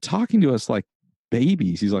he started talking to us like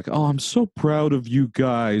babies. He's like, "Oh, I'm so proud of you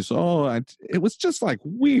guys." Oh, it was just like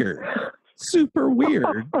weird, super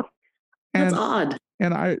weird. That's odd.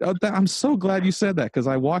 And I'm so glad you said that, because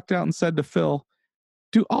I walked out and said to Phil,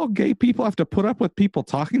 "Do all gay people have to put up with people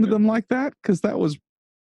talking to them like that?" Because that was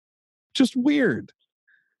just weird.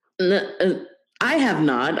 I have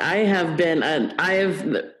not. I have been.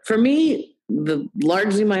 For me,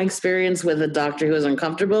 largely my experience with a doctor who is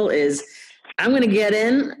uncomfortable is, I'm going to get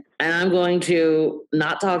in and I'm going to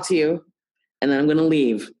not talk to you, and then I'm going to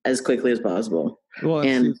leave as quickly as possible,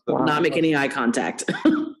 and not make any eye contact.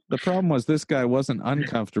 The problem was, this guy wasn't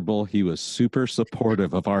uncomfortable. He was super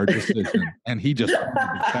supportive of our decision, and he just wanted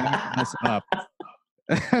to back us up.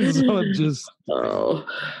 And so it just. Oh.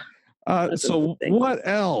 So what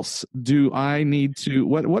else do I need to?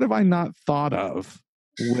 What have I not thought of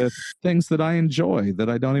with things that I enjoy that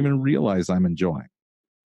I don't even realize I'm enjoying?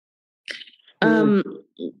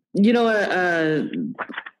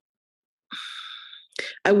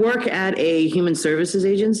 I work at a human services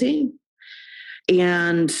agency,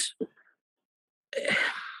 and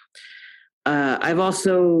I've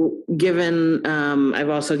also given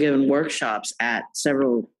workshops at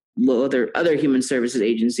several other human services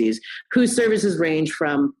agencies whose services range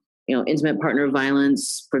from intimate partner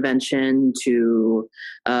violence prevention to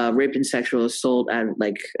rape and sexual assault,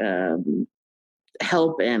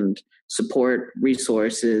 help and support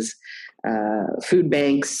resources, food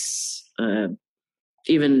banks,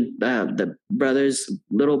 even the brothers,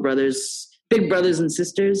 little brothers, big brothers and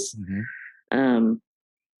sisters. Mm-hmm.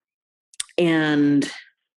 And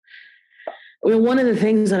one of the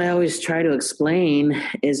things that I always try to explain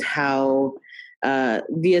is how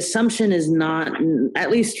the assumption is not,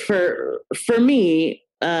 at least for me,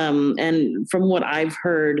 and from what I've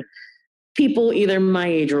heard, people either my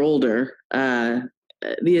age or older,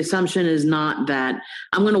 the assumption is not that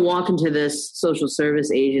I'm going to walk into this social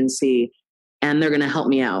service agency and they're going to help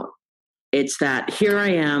me out. It's that here I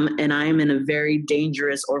am, and I am in a very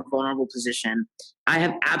dangerous or vulnerable position. I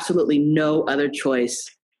have absolutely no other choice,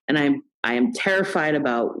 and I am terrified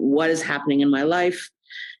about what is happening in my life.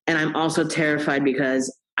 And I'm also terrified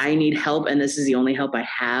because I need help, and this is the only help I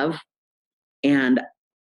have. And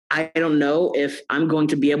I don't know if I'm going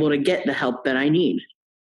to be able to get the help that I need.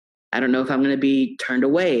 I don't know if I'm going to be turned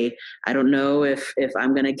away. I don't know if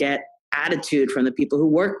I'm going to get attitude from the people who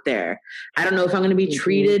work there. I don't know if I'm going to be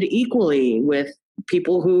treated equally with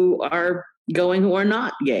people who are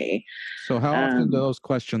not gay. So how often do those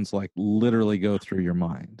questions literally go through your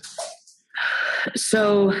mind?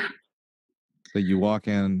 So you walk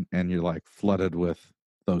in and you're flooded with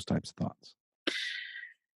those types of thoughts.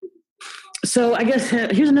 So I guess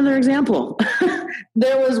here's another example.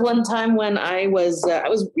 There was one time when I was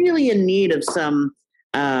really in need of some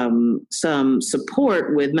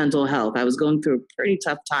support with mental health. I was going through a pretty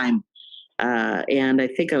tough time, and I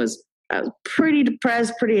think I was pretty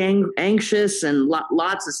depressed, pretty anxious, and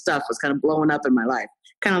lots of stuff was kind of blowing up in my life,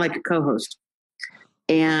 kind of like a co-host.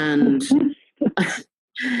 And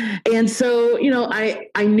and so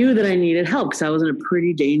I knew that I needed help because I was in a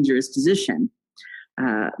pretty dangerous position.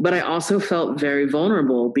 But I also felt very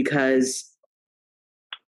vulnerable because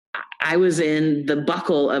I was in the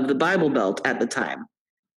buckle of the Bible Belt at the time,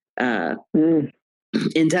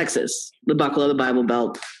 in Texas, the buckle of the Bible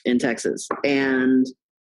Belt in Texas. And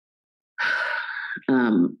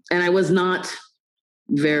I was not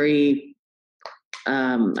very,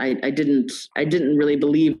 I didn't really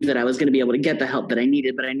believe that I was going to be able to get the help that I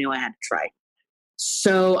needed, but I knew I had to try.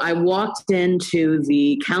 So I walked into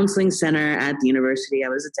the counseling center at the university I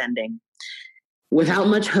was attending without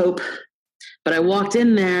much hope, but I walked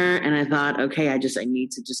in there and I thought, okay, I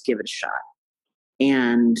need to just give it a shot.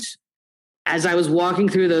 And as I was walking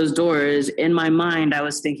through those doors, in my mind, I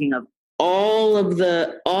was thinking of all of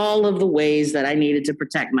the ways that I needed to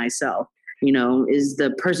protect myself. Is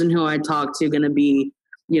the person who I talked to going to be,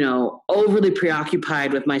 overly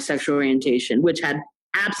preoccupied with my sexual orientation, which had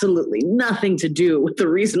absolutely nothing to do with the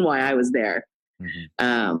reason why I was there.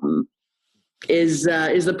 Mm-hmm. Is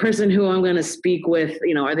the person who I'm going to speak with,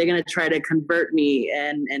 are they going to try to convert me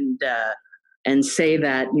and say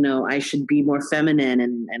that, I should be more feminine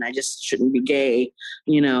and I just shouldn't be gay,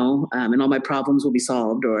 and all my problems will be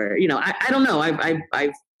solved, or, I don't know.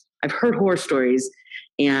 I've heard horror stories,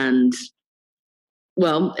 and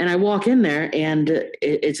I walk in there and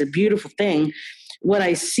it's a beautiful thing. What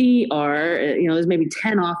I see are, there's maybe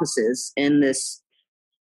 10 offices in this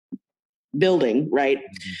building, right?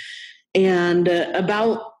 Mm-hmm. And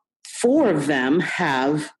about 4 of them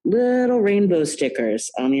have little rainbow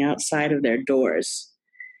stickers on the outside of their doors.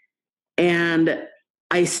 And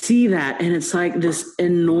I see that, and it's like this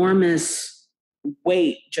enormous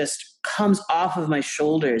weight just comes off of my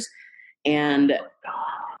shoulders. And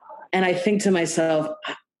I think to myself,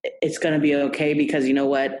 it's going to be okay, because you know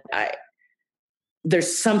what?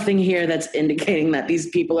 There's something here that's indicating that these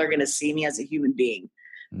people are going to see me as a human being,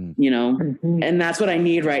 and that's what I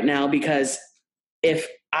need right now, because if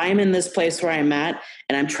I'm in this place where I'm at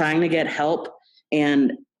and I'm trying to get help,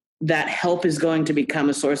 and that help is going to become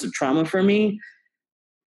a source of trauma for me,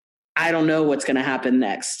 I don't know what's going to happen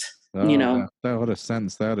next. What a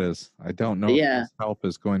sentence that is. I don't know if this help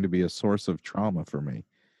is going to be a source of trauma for me.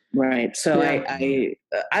 Right. So I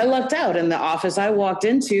lucked out, and the office I walked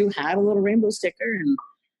into had a little rainbow sticker, and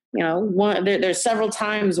there's several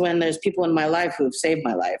times when there's people in my life who have saved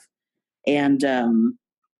my life, and one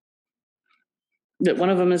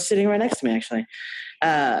of them is sitting right next to me, actually.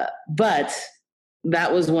 But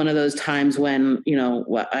that was one of those times when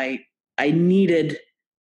I needed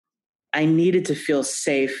to feel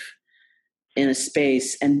safe in a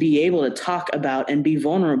space and be able to talk about and be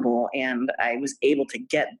vulnerable. And I was able to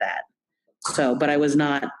get that. So, but I was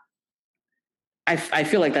not, I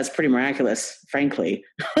feel like that's pretty miraculous, frankly.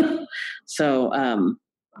 So,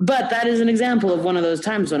 but that is an example of one of those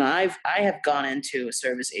times when I have gone into a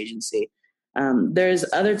service agency. There's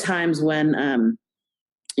other times when,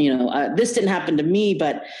 this didn't happen to me,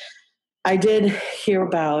 but I did hear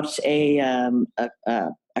about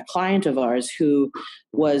a client of ours who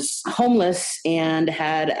was homeless and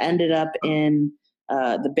had ended up in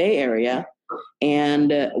the Bay Area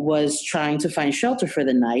and was trying to find shelter for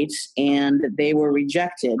the night, and they were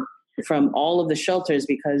rejected from all of the shelters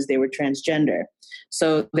because they were transgender.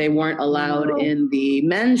 So they weren't allowed in the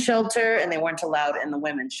men's shelter, and they weren't allowed in the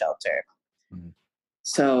women's shelter. Mm-hmm.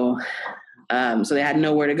 So they had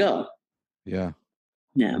nowhere to go. Yeah.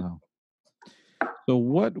 Yeah. Wow. So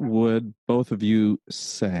what would both of you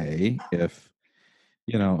say if,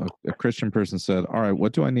 a Christian person said, all right,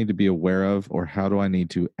 what do I need to be aware of, or how do I need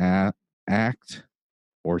to act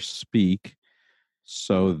or speak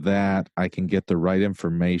so that I can get the right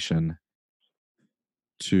information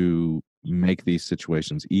to make these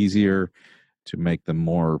situations easier, to make them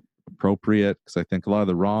more appropriate? Because I think a lot of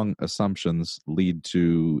the wrong assumptions lead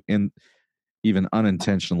to even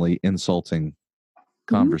unintentionally insulting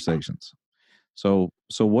conversations. So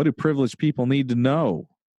what do privileged people need to know?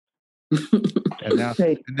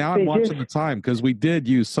 And now I'm watching the time, because we did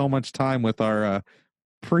use so much time with our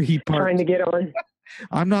pre-part. Trying to get on.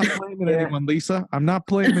 I'm not blaming anyone, Lisa. I'm not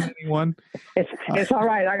blaming anyone. It's all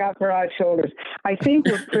right. I got broad shoulders. I think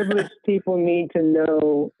what privileged people need to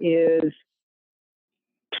know is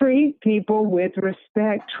treat people with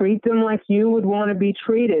respect. Treat them like you would want to be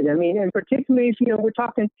treated. I mean, and particularly if, we're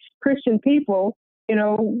talking Christian people,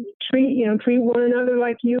 treat one another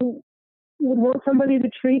like you would want somebody to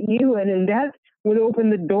treat you. And that would open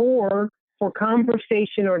the door for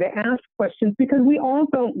conversation or to ask questions, because we all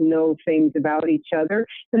don't know things about each other.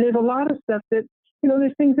 And there's a lot of stuff that,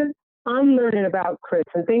 there's things that I'm learning about Chris,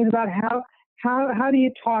 and things about how do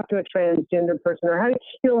you talk to a transgender person, or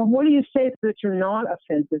what do you say so that you're not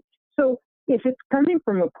offensive? So if it's coming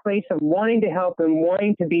from a place of wanting to help and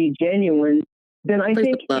wanting to be genuine, then I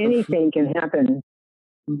think anything can happen.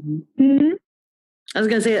 Mm-hmm. Mm-hmm. I was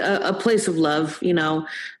going to say a place of love,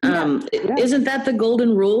 Isn't that the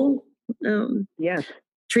golden rule? Yes.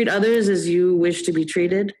 Treat others as you wish to be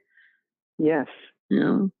treated. Yes.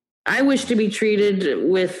 I wish to be treated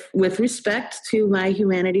with respect to my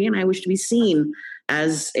humanity, and I wish to be seen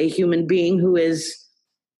as a human being who's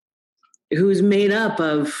made up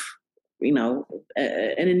of,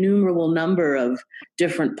 an innumerable number of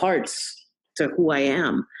different parts to who I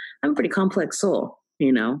am. I'm a pretty complex soul,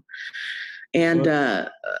 and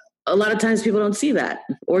a lot of times people don't see that,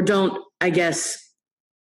 or don't, I guess,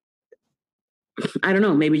 I don't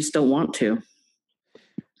know, maybe just don't want to.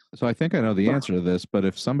 So I think I know the answer to this, but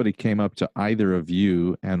if somebody came up to either of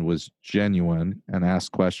you and was genuine and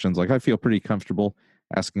asked questions, like I feel pretty comfortable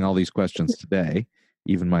asking all these questions today,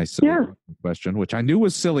 even my silly question, which I knew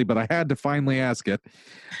was silly, but I had to finally ask it.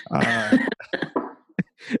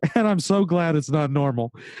 And I'm so glad it's not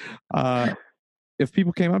normal. If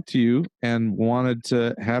people came up to you and wanted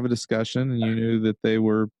to have a discussion, and you knew that they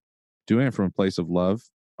were doing it from a place of love,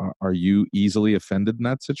 are you easily offended in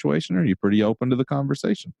that situation, or are you pretty open to the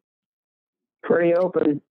conversation? Pretty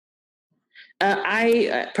open.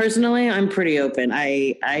 I personally, I'm pretty open.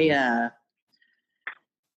 I'm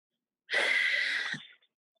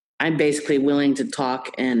basically willing to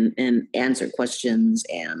talk and answer questions,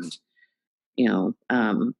 and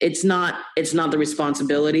it's not the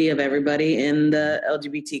responsibility of everybody in the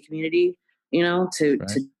LGBT community,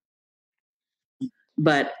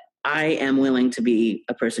 but I am willing to be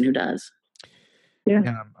a person who does.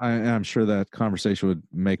 Yeah, I'm sure that conversation would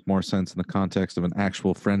make more sense in the context of an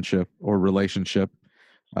actual friendship or relationship.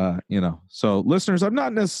 So listeners, I'm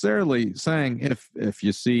not necessarily saying if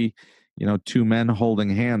you see, two men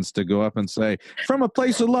holding hands to go up and say, from a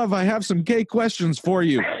place of love, I have some gay questions for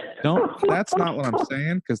you. That's not what I'm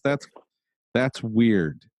saying, because that's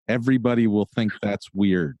weird. Everybody will think that's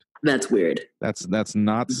weird. That's weird. That's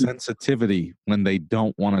not sensitivity when they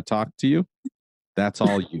don't want to talk to you. That's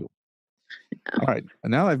all you. All right.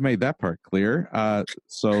 And now I've made that part clear.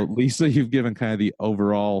 So Lisa, you've given kind of the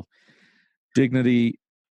overall dignity,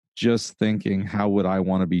 just thinking, how would I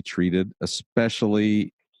want to be treated,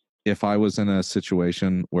 especially if I was in a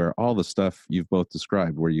situation where all the stuff you've both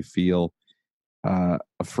described, where you feel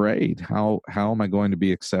afraid, how am I going to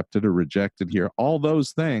be accepted or rejected here? All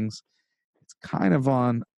those things, it's kind of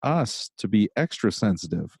on us to be extra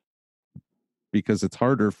sensitive because it's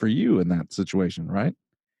harder for you in that situation, right?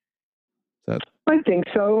 I think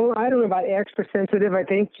so. I don't know about extra sensitive. I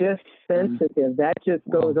think just sensitive. That just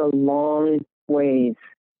goes a long ways.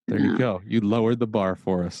 There you go. You lowered the bar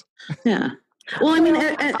for us. Yeah. Well, I mean,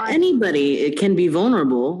 anybody can be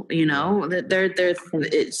vulnerable.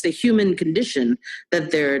 It's the human condition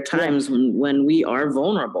that there are times when we are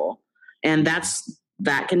vulnerable, and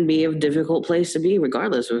that can be a difficult place to be,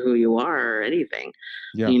 regardless of who you are or anything.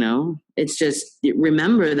 Yeah. It's just,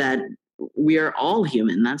 remember that we are all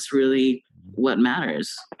human. That's really what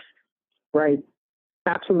matters. Right.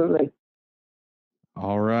 Absolutely.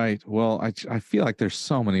 All right. Well, I feel like there's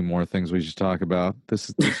so many more things we should talk about.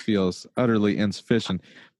 This feels utterly insufficient,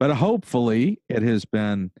 but hopefully it has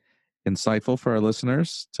been insightful for our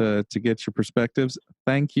listeners to get your perspectives.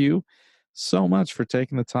 Thank you so much for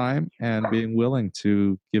taking the time and being willing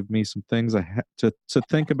to give me some things to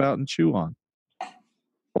think about and chew on.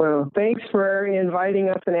 Well, thanks for inviting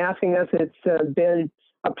us and asking us. It's been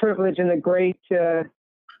a privilege and it's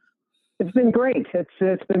been great.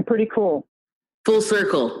 It's been pretty cool. Full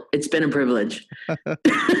circle. It's been a privilege. All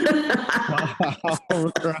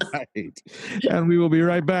right. And we will be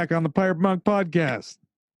right back on the Pirate Monk Podcast.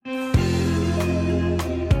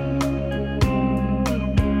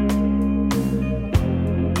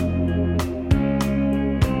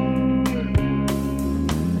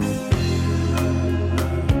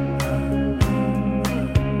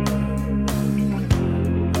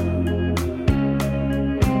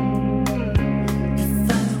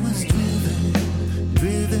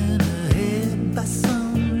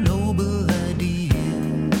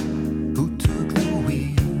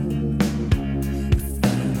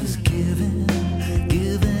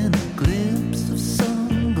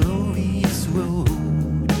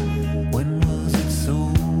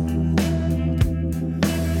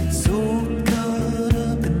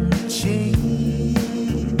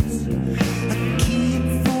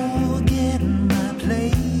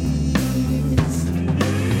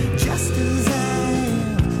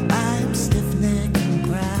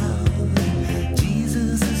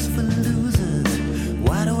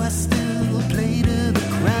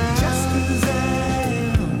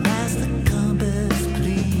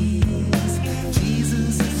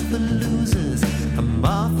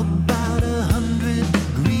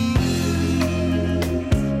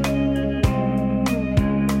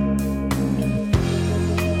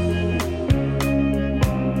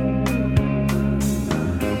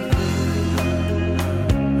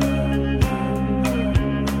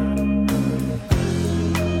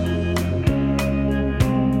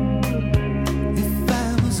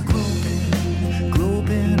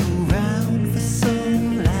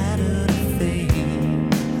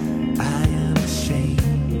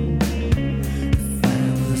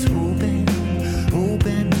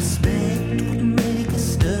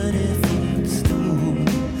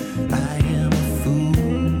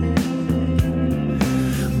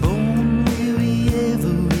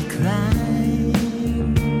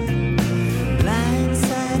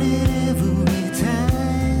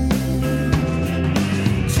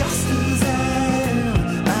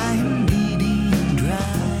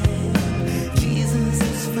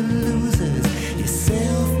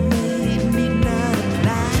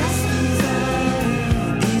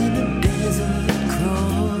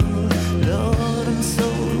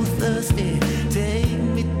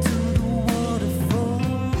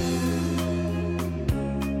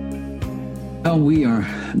 Well, we are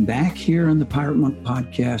back here on the Pirate Monk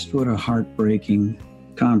Podcast. What a heartbreaking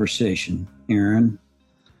conversation, Aaron.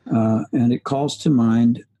 And it calls to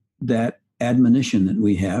mind that admonition that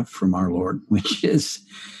we have from our Lord, which is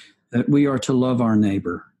that we are to love our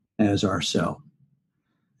neighbor as ourselves.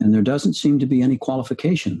 And there doesn't seem to be any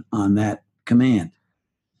qualification on that command.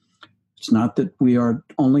 It's not that we are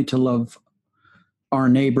only to love our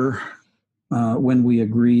neighbor when we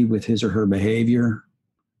agree with his or her behavior.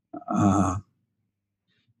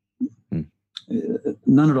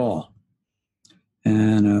 None at all.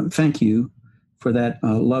 And thank you for that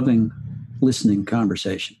loving, listening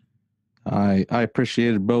conversation. I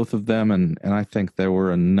appreciated both of them, and I think there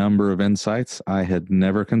were a number of insights I had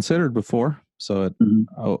never considered before. So it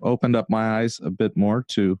opened up my eyes a bit more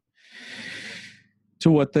to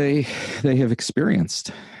what they have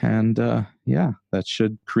experienced. And that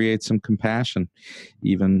should create some compassion,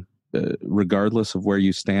 even regardless of where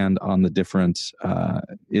you stand on the different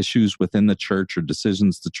issues within the church or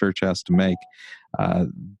decisions the church has to make.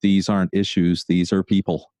 These aren't issues, these are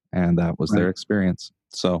people, and that was their experience.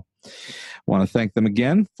 So I want to thank them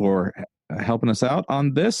again for helping us out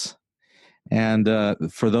on this. And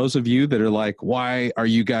for those of you that are like, why are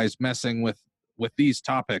you guys messing with these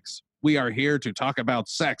topics? We are here to talk about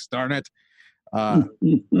sex, darn it.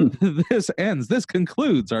 This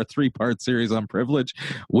concludes our 3-part series on privilege.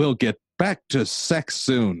 We'll get back to sex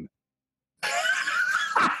soon.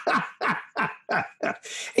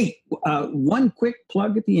 Hey, one quick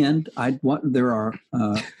plug at the end. There are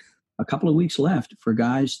a couple of weeks left for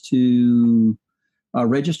guys to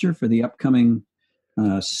register for the upcoming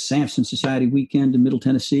Samson Society weekend in Middle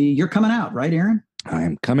Tennessee. You're coming out, right, Aaron? I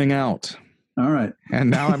am coming out. All right. And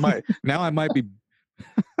now I might be.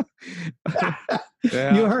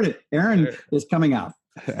 Yeah. You heard it. Aaron is coming out.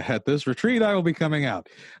 At this retreat, I will be coming out.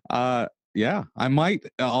 I might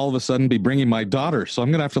all of a sudden be bringing my daughter. So I'm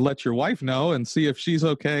going to have to let your wife know and see if she's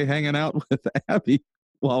okay hanging out with Abby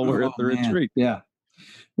while we're at the retreat. Yeah.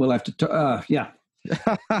 We'll have to, yeah.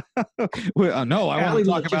 No, I want to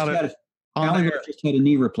talk about it. Allie just had a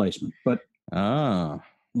knee replacement, but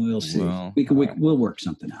we'll see. Well, we'll work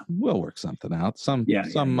something out. We'll work something out. Some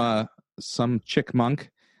chick monk,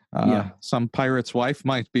 some pirate's wife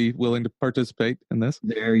might be willing to participate in this.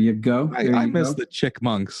 There you go. I miss the chick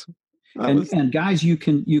monks. And guys, you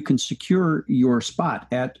can secure your spot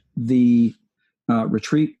at the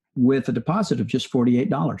retreat with a deposit of just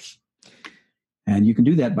 $48. And you can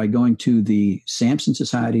do that by going to the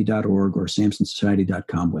samsonsociety.org or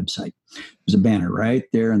samsonsociety.com website. There's a banner right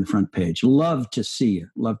there on the front page. Love to see you.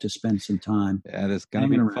 Love to spend some time. That is going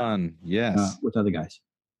to be fun. Yes. With other guys.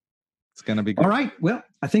 It's going to be good. All right. Well,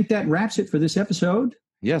 I think that wraps it for this episode.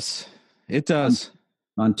 Yes, it does.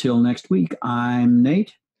 Until next week, I'm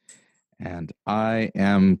Nate. And I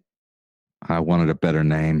wanted a better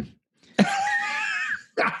name.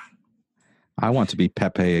 I want to be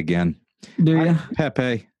Pepe again. Do you?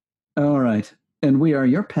 Pepe. All right. And we are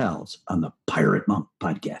your pals on the Pirate Monk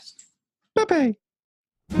Podcast. Pepe.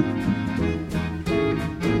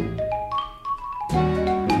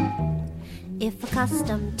 If a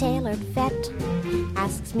custom-tailored vet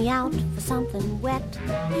asks me out for something wet,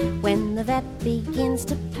 when the vet begins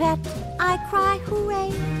to pet, I cry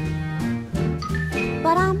hooray.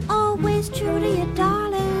 But I'm always true to you,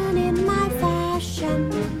 darling, in my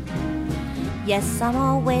fashion. Yes, I'm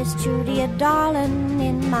always true to you, darling,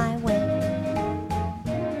 in my way.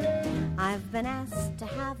 I've been asked to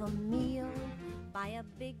have a meal by a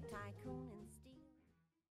big tycoon.